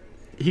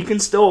he can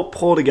still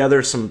pull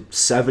together some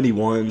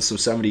 71s, some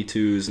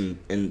 72s,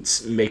 and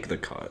make the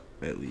cut,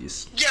 at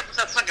least. Yeah, but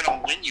that's not going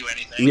to win you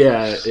anything.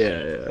 Yeah.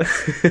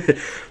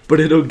 But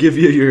it'll give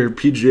you your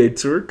PGA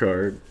Tour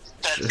card.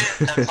 That's it.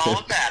 That's all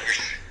that matters.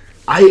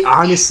 I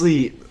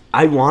honestly,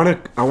 I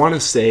wanna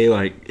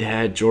say,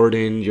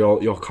 Jordan,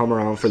 you'll come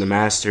around for the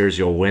Masters,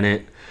 you'll win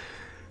it.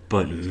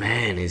 But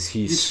man, is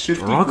he He's 54th in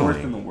the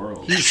struggling?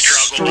 world. He's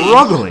Struggling.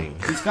 struggling.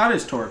 He's got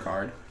his tour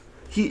card.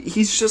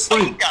 He's just Oh,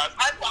 like. God,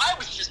 I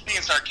was just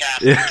being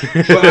sarcastic.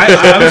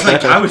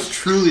 But I was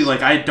truly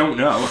like, I don't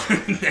know.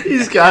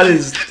 He's got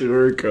his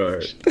tour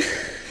card.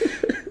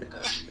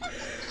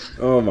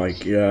 Oh my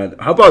god!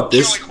 How about He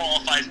this? only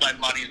qualifies by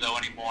money though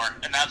anymore,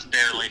 and that's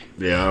barely.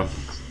 Yeah.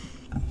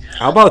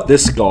 How about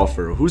this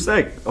golfer? Who's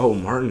that? Oh,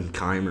 Martin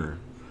Keimer.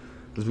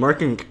 Does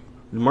Martin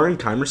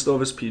Keimer still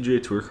have his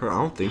PGA Tour card? I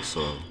don't think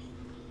so.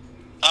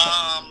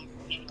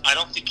 I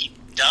don't think he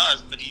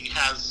does, but he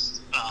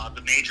has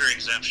the major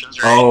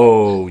exemptions, right?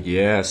 Oh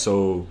yeah.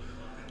 So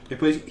He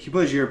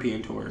plays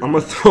European Tour. I'm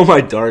gonna throw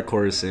my dark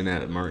horse in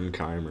at Martin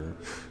Keimer.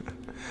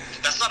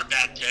 That's not a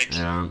bad pick.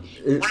 Yeah.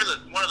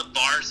 One of the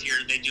bars here,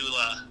 they do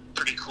a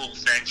pretty cool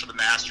thing for the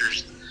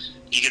Masters.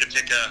 You get to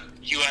pick a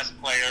U.S.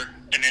 player,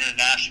 an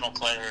international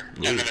player,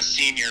 and then a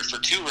senior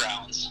for 2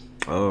 rounds,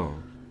 Oh.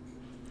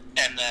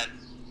 and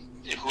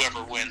then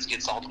whoever wins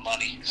gets all the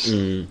money.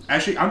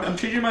 Actually, I'm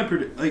changing my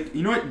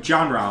you know what?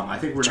 John Rahm. I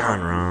think we're John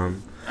not.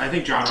 Rahm I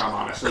think John Rahm,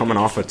 honestly. coming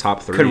off a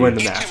top 3. Could win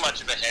the He's Masters. too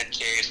much of a head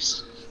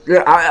case.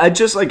 Yeah, I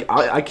just like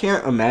I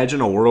can't imagine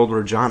a world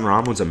where John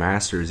Rahm wins a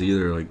Masters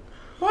either. Like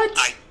What?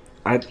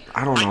 I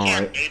don't I know.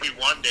 can't, maybe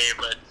one day,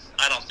 but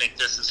I don't think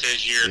this is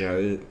his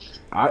year.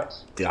 I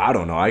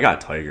don't know. I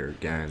got Tiger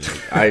again.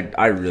 Like,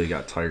 I really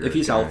got Tiger. If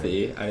he's again.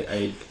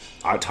 healthy,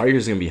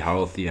 Tiger's gonna be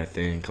healthy. I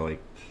think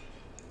like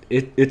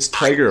it's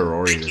Tiger or I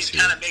Rory think he's this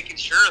year. kind of making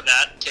sure of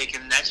that,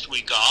 taking next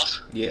week off.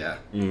 yeah.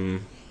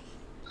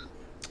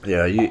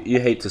 Yeah, you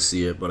hate to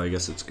see it, but I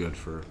guess it's good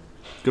for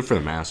the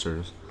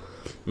Masters.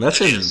 And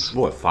that's It in is.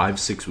 what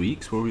 5-6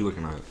 weeks. What are we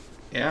looking at?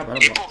 Yeah,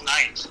 but April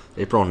 9th.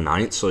 April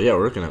 9th. So yeah,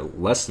 we're looking at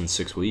less than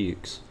 6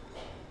 weeks.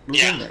 We're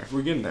Yeah. getting there.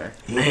 We're getting there.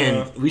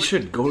 Man, we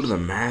should go to the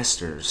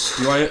Masters.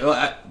 You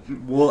want?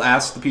 We'll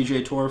ask the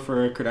PGA Tour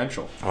for a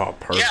credential. Oh,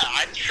 perfect. Yeah,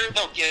 I'm sure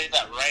they'll get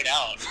that right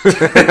out.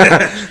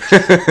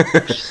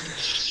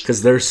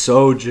 Because they're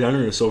so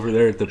generous over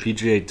there at the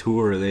PGA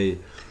Tour. They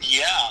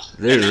Yeah.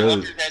 They And I really-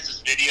 love your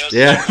guys' videos.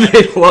 yeah, I've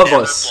they love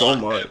never us so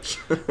blocked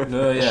much.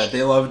 No, yeah,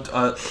 they loved.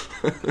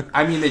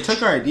 I mean, they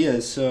took our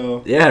ideas,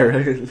 so. Yeah,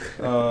 right.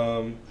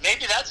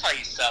 Maybe that's how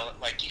you sell it.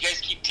 Like, you guys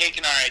keep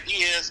taking our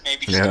ideas.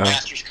 Maybe just Yeah. the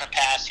Masters come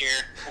pass here.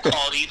 We'll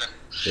call it even.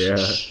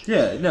 Yeah,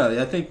 Yeah,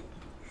 no, I think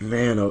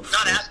man. Not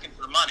asking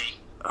for money.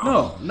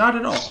 no, not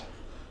at all.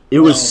 It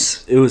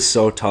was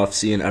so tough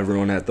seeing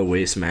everyone at the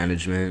Waste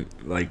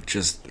Management like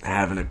just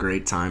having a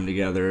great time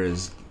together.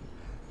 Is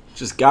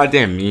just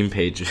goddamn meme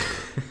pages.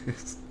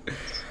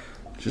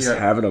 Just Yeah.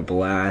 having a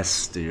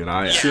blast, dude.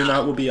 Soon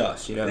that will be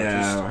us, you know.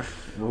 Yeah,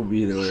 we'll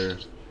be there. Have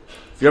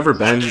you ever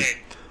been? Hey,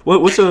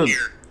 What's next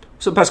year.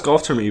 the best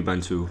golf tournament you've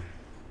been to?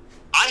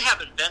 I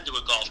haven't been to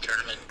a golf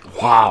tournament.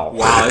 Wow.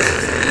 Wow.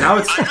 Now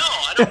it's. I know.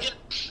 I don't get.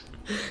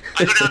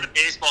 I go down to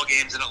baseball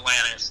games in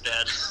Atlanta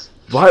instead.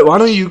 Why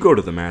don't you go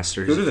to the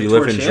Masters Go to if the you Tour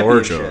live in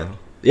Georgia? Championship.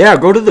 Yeah,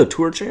 go to the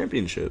Tour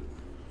Championship.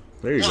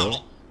 There you go.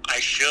 Well, I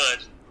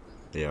should.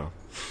 Yeah.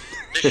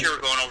 This year we're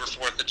going over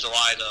 4th of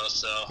July though,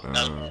 so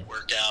that won't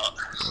work out.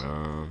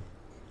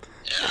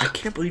 I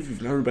can't believe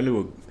you've never been to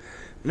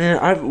a.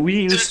 Man,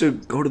 we used to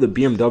go to the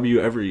BMW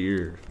every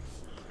year.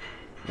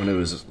 When it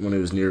was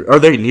near. Are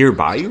they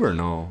nearby you or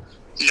no?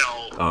 No,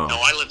 Oh. no,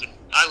 I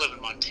live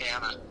in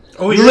Montana.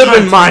 Oh, You you're live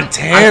in not-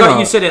 Montana. I thought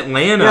you said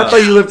Atlanta. Yeah, I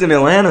thought you lived in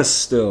Atlanta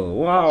still.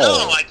 Wow. No,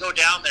 I go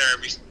down there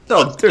every.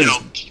 No, there's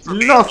for baseball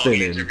nothing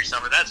games in- every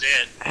summer. That's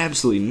it.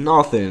 Absolutely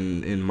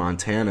nothing in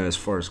Montana as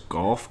far as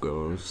golf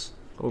goes.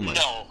 Oh my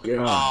No.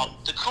 god.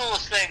 The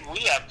coolest thing we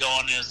have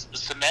going is the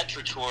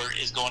Symetra Tour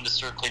is going to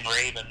Circling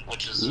Raven,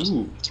 which is just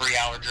Ooh. a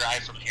 3-hour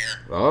drive from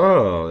here.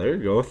 Oh, there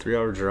you go.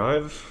 3-hour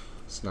drive.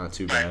 It's not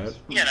too bad. But,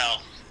 you know,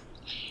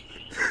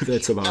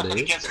 That's about nothing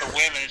it. against the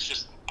women. It's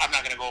just I'm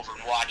not going to go over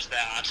and watch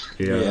that.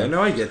 Yeah,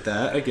 no, I get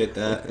that. I get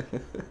that.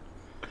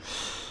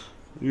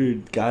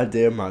 Dude,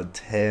 goddamn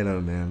Montana,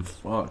 man.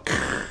 Fuck.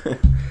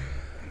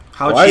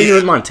 How Why are cheap? you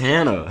in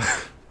Montana?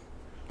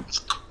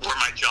 Where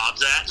my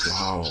job's at.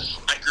 Wow.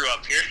 I grew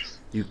up here.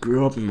 You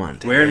grew up in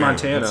Montana. Where in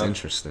Montana? That's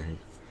interesting.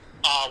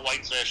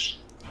 Whitefish.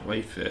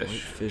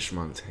 Whitefish. Fish,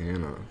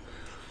 Montana.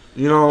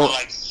 You know,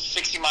 Like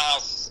 60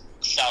 miles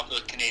south of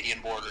the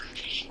Canadian border.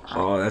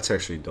 oh, that's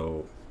actually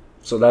dope.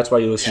 So that's why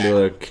you listen to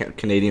the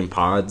Canadian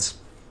pods?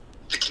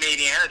 The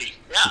Canadianity.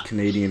 Yeah.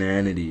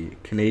 Canadianity.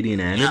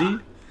 Canadianity?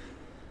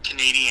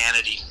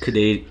 Canadianity.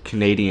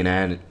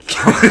 Canadianity.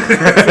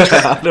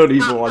 I don't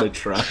even want to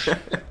try.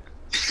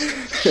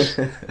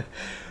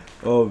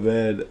 Oh,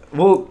 man.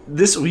 Well,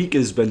 this week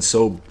has been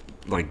so,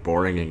 like,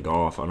 boring in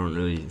golf. I don't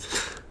really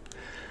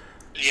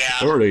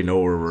Yeah. know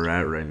where we're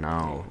at right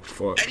now.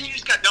 Fuck. And you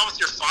just got done with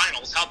your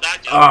finals. How'd that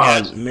go? Oh,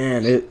 guys?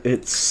 man,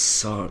 it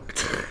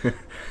sucked.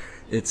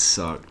 It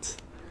sucked.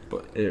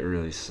 But it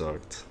really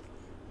sucked.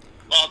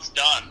 Well, it's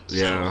done. So,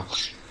 Yeah.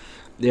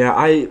 Yeah,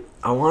 I'm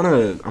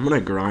gonna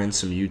grind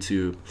some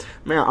YouTube.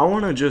 Man, I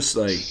wanna just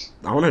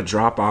I wanna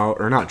drop out,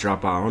 or not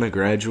drop out, I wanna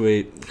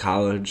graduate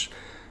college.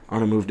 I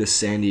wanna move to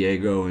San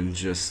Diego and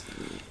just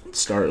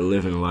start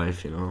living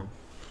life, you know?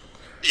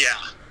 Yeah.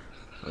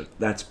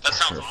 That's That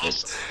sounds perfect.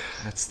 awesome.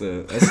 That's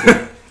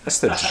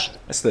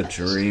the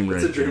dream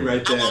right That's a dream there.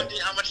 right there.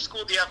 How much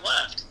school do you have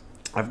left?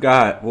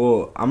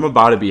 I'm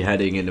about to be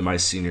heading into my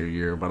senior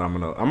year, but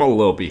I'm a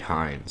little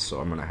behind, so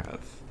I'm gonna have.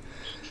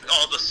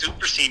 Oh, the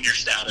super senior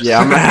status.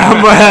 Yeah,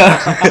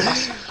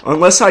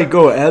 unless I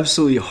go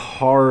absolutely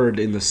hard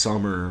in the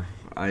summer,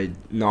 I'm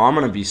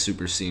gonna be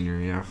super senior.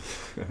 Yeah.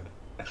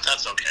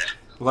 That's okay.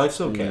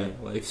 Life's okay.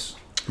 Life's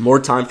More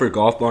time for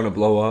golf ball to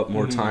blow up.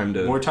 More time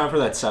to. more time for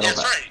that settle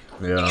That's back. right.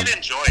 Yeah. You can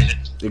enjoy it.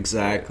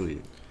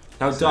 Exactly.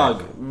 Now,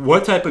 Doug,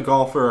 what type of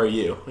golfer are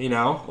you? You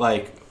know,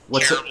 like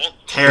what's Terrible.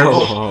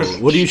 terrible? Oh,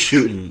 what are you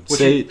shooting?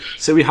 Say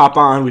we hop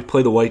on. We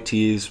play the white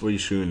tees. What are you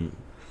shooting?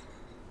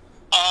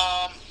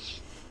 I'll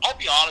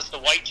be honest. The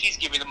white tees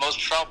give me the most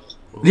trouble.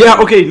 Yeah.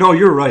 Okay. No,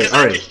 you're right. Because All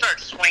I right. just start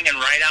swinging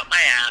right out my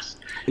ass.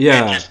 And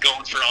Yeah. just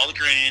going for all the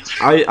greens.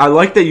 I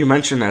like that you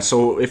mentioned that.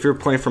 So if you're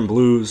playing from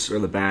blues or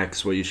the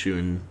backs, what are you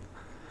shooting?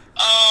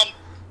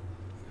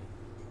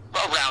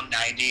 Around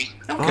 90.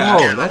 Oh,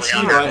 Yeah, that's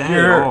yeah. not bad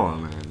Here. at all,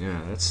 man.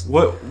 Yeah, that's.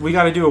 What we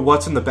got to do a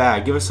what's in the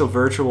bag. Give us a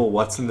virtual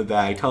what's in the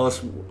bag. Tell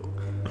us. We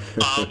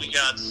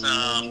got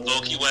some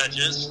Vokey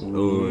wedges.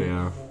 Oh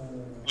yeah.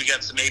 We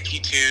got some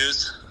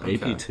AP2s.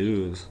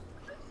 AP2s.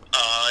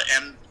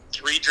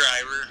 M3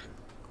 driver.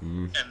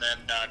 Mm. And then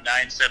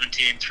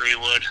 917 3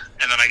 wood.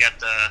 And then I got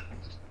the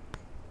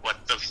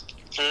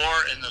 4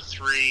 and the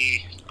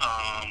 3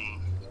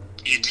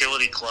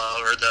 utility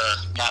club, or the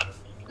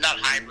not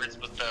hybrids,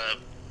 but the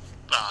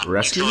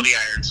Rescue? utility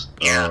irons.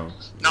 Yeah. Oh.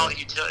 No,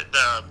 utility.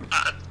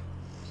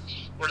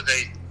 What are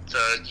they?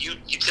 The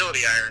utility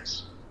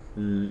irons.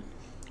 Mm.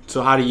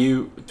 So how do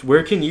you?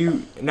 Where can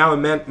you now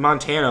in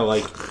Montana?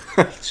 Like,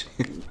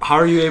 how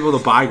are you able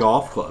to buy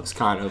golf clubs?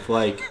 Kind of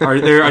like, are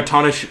there a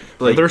ton of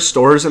Are like? there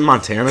stores in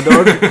Montana,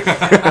 Doug? They're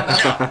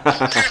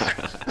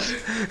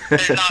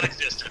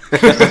non-existent. No,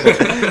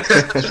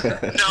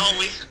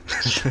 we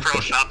pro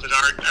shop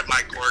at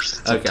my course.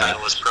 The Okay.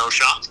 title is pro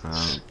shop.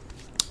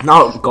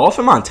 Now, golf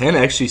in Montana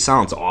actually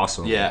sounds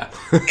awesome. Yeah.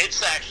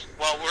 It's actually,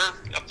 well,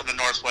 we're up in the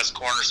northwest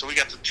corner, so we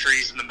got the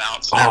trees and the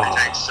mountains and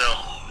everything. So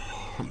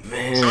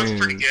it's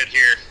pretty Man, good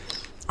here.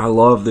 I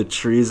love the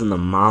trees and the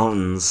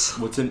mountains.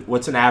 What's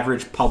an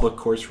average public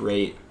course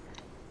rate?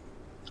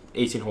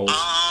 18 holes.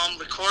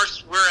 The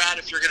course we're at,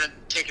 if you're gonna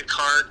take a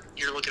cart,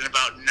 you're looking at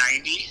about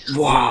 90.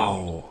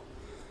 Wow.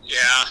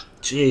 Yeah,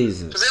 because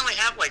Jesus. they only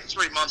have like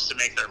 3 months to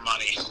make their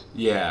money.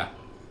 Yeah.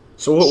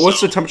 So what's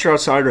the temperature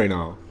outside right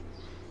now?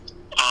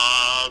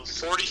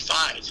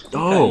 45.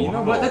 Oh, Hey, you know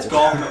wow. what? That's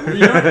golf. You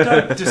know what,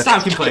 Doug? Just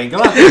stop complaining. Go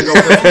out there and go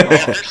play some Yeah,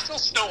 golf. there's still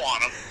snow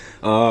on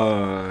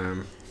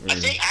them. I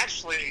think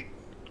actually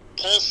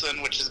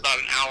Polson, which is about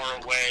an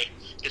hour away,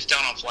 it's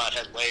down on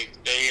Flathead Lake.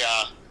 They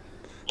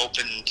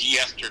opened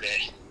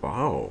yesterday.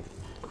 Wow.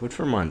 Good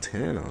for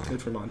Montana.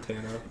 Good for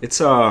Montana. It's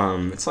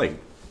like,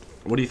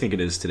 what do you think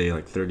it is today?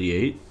 Like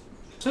 38?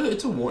 So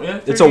it's a warm. Yeah,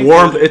 It's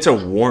a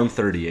warm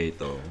 38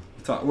 though.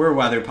 We're a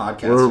weather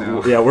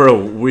podcast now.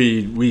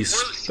 We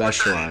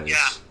specialize yeah.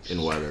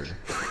 in weather.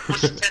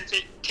 What's the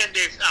 10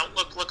 days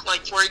outlook look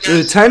like for you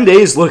The guys? 10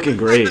 days looking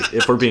great,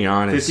 if we're being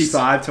honest.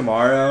 55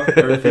 tomorrow,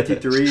 or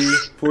 53,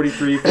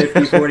 43,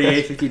 50,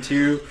 48,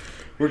 52.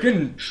 We're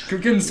getting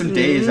some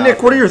days out.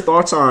 Nick, what are your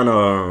thoughts on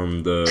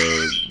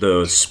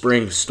the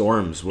spring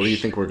storms? What do you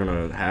think we're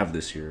gonna have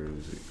this year?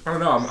 Is it I don't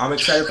know. I'm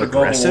excited for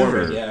global aggressive,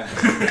 warming. or- Yeah.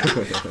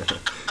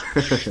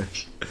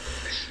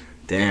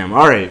 Damn.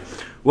 All right.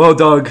 Well,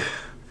 Doug,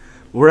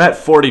 we're at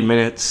 40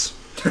 minutes,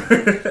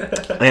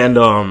 and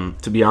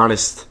to be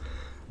honest,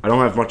 I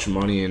don't have much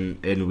money,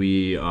 and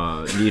we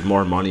need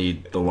more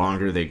money the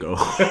longer they go.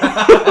 Now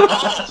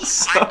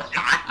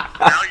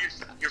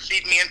you're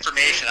feeding me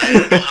information. I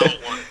don't know how it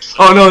works.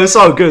 Oh no, it's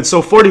all good.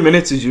 So 40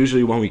 minutes is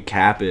usually when we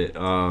cap it.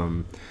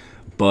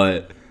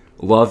 But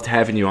loved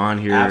having you on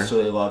here.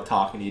 Absolutely love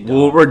talking to you, Doug.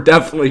 Well, we're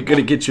definitely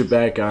gonna get you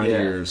back on Yeah.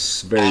 here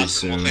very Awesome.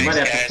 soon. Well, Might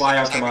have to thanks, fly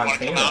guys. out to Anytime you wanna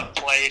come Montana. out and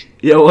play,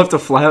 Yeah, we'll have to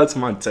fly out to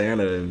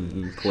Montana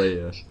and play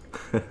you.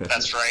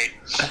 that's right.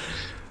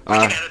 We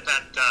can edit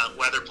that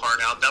weather part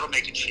out. That'll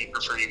make it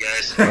cheaper for you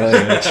guys.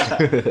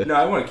 No,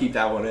 I want to keep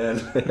that one in.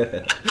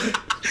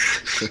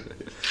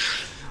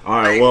 All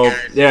right. Thanks, Well,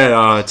 guys.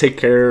 yeah. Take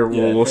care.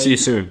 Yeah, We'll see you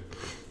thank soon.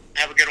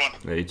 Have a good one.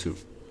 Yeah, you too.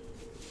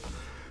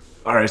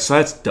 All right, so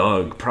that's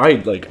Doug.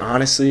 Probably, like,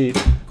 honestly,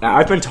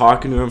 I've been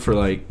talking to him for,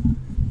 like,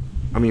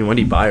 I mean, when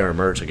did he buy our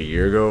merch? Like, a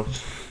year ago?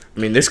 I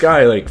mean, this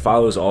guy, like,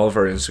 follows all of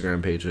our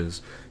Instagram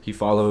pages. He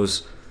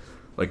follows,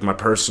 like, my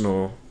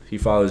personal. He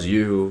follows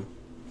you.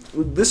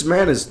 This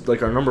man is,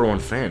 like, our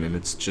 #1 fan, and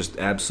it's just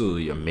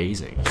absolutely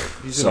amazing.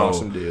 He's an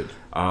awesome dude.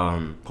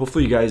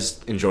 Hopefully you guys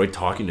enjoyed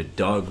talking to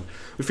Doug.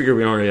 We figured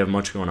we don't really have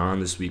much going on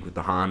this week with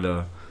the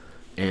Honda,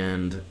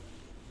 and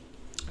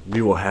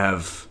we will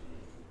have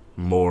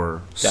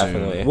more soon.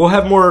 Definitely. We'll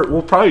have more.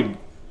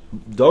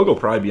 Doug will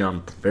probably be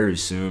on very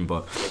soon,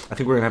 but I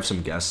think we're gonna have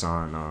some guests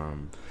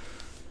on.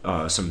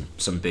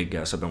 Some big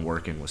guests. I've been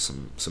working with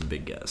some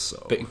big guests.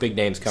 So Big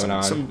names coming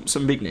on.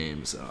 Some big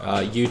names.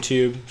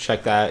 YouTube,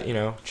 check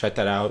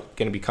that out.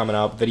 Going to be coming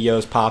up.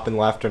 Videos popping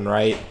left and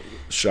right.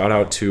 Shout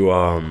out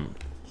to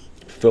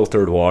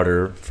Filtered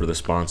Water for the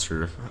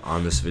sponsor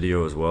on this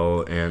video as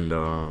well. And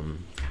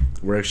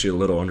we're actually a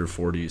little under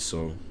 40,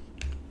 so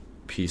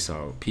peace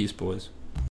out. Peace, boys.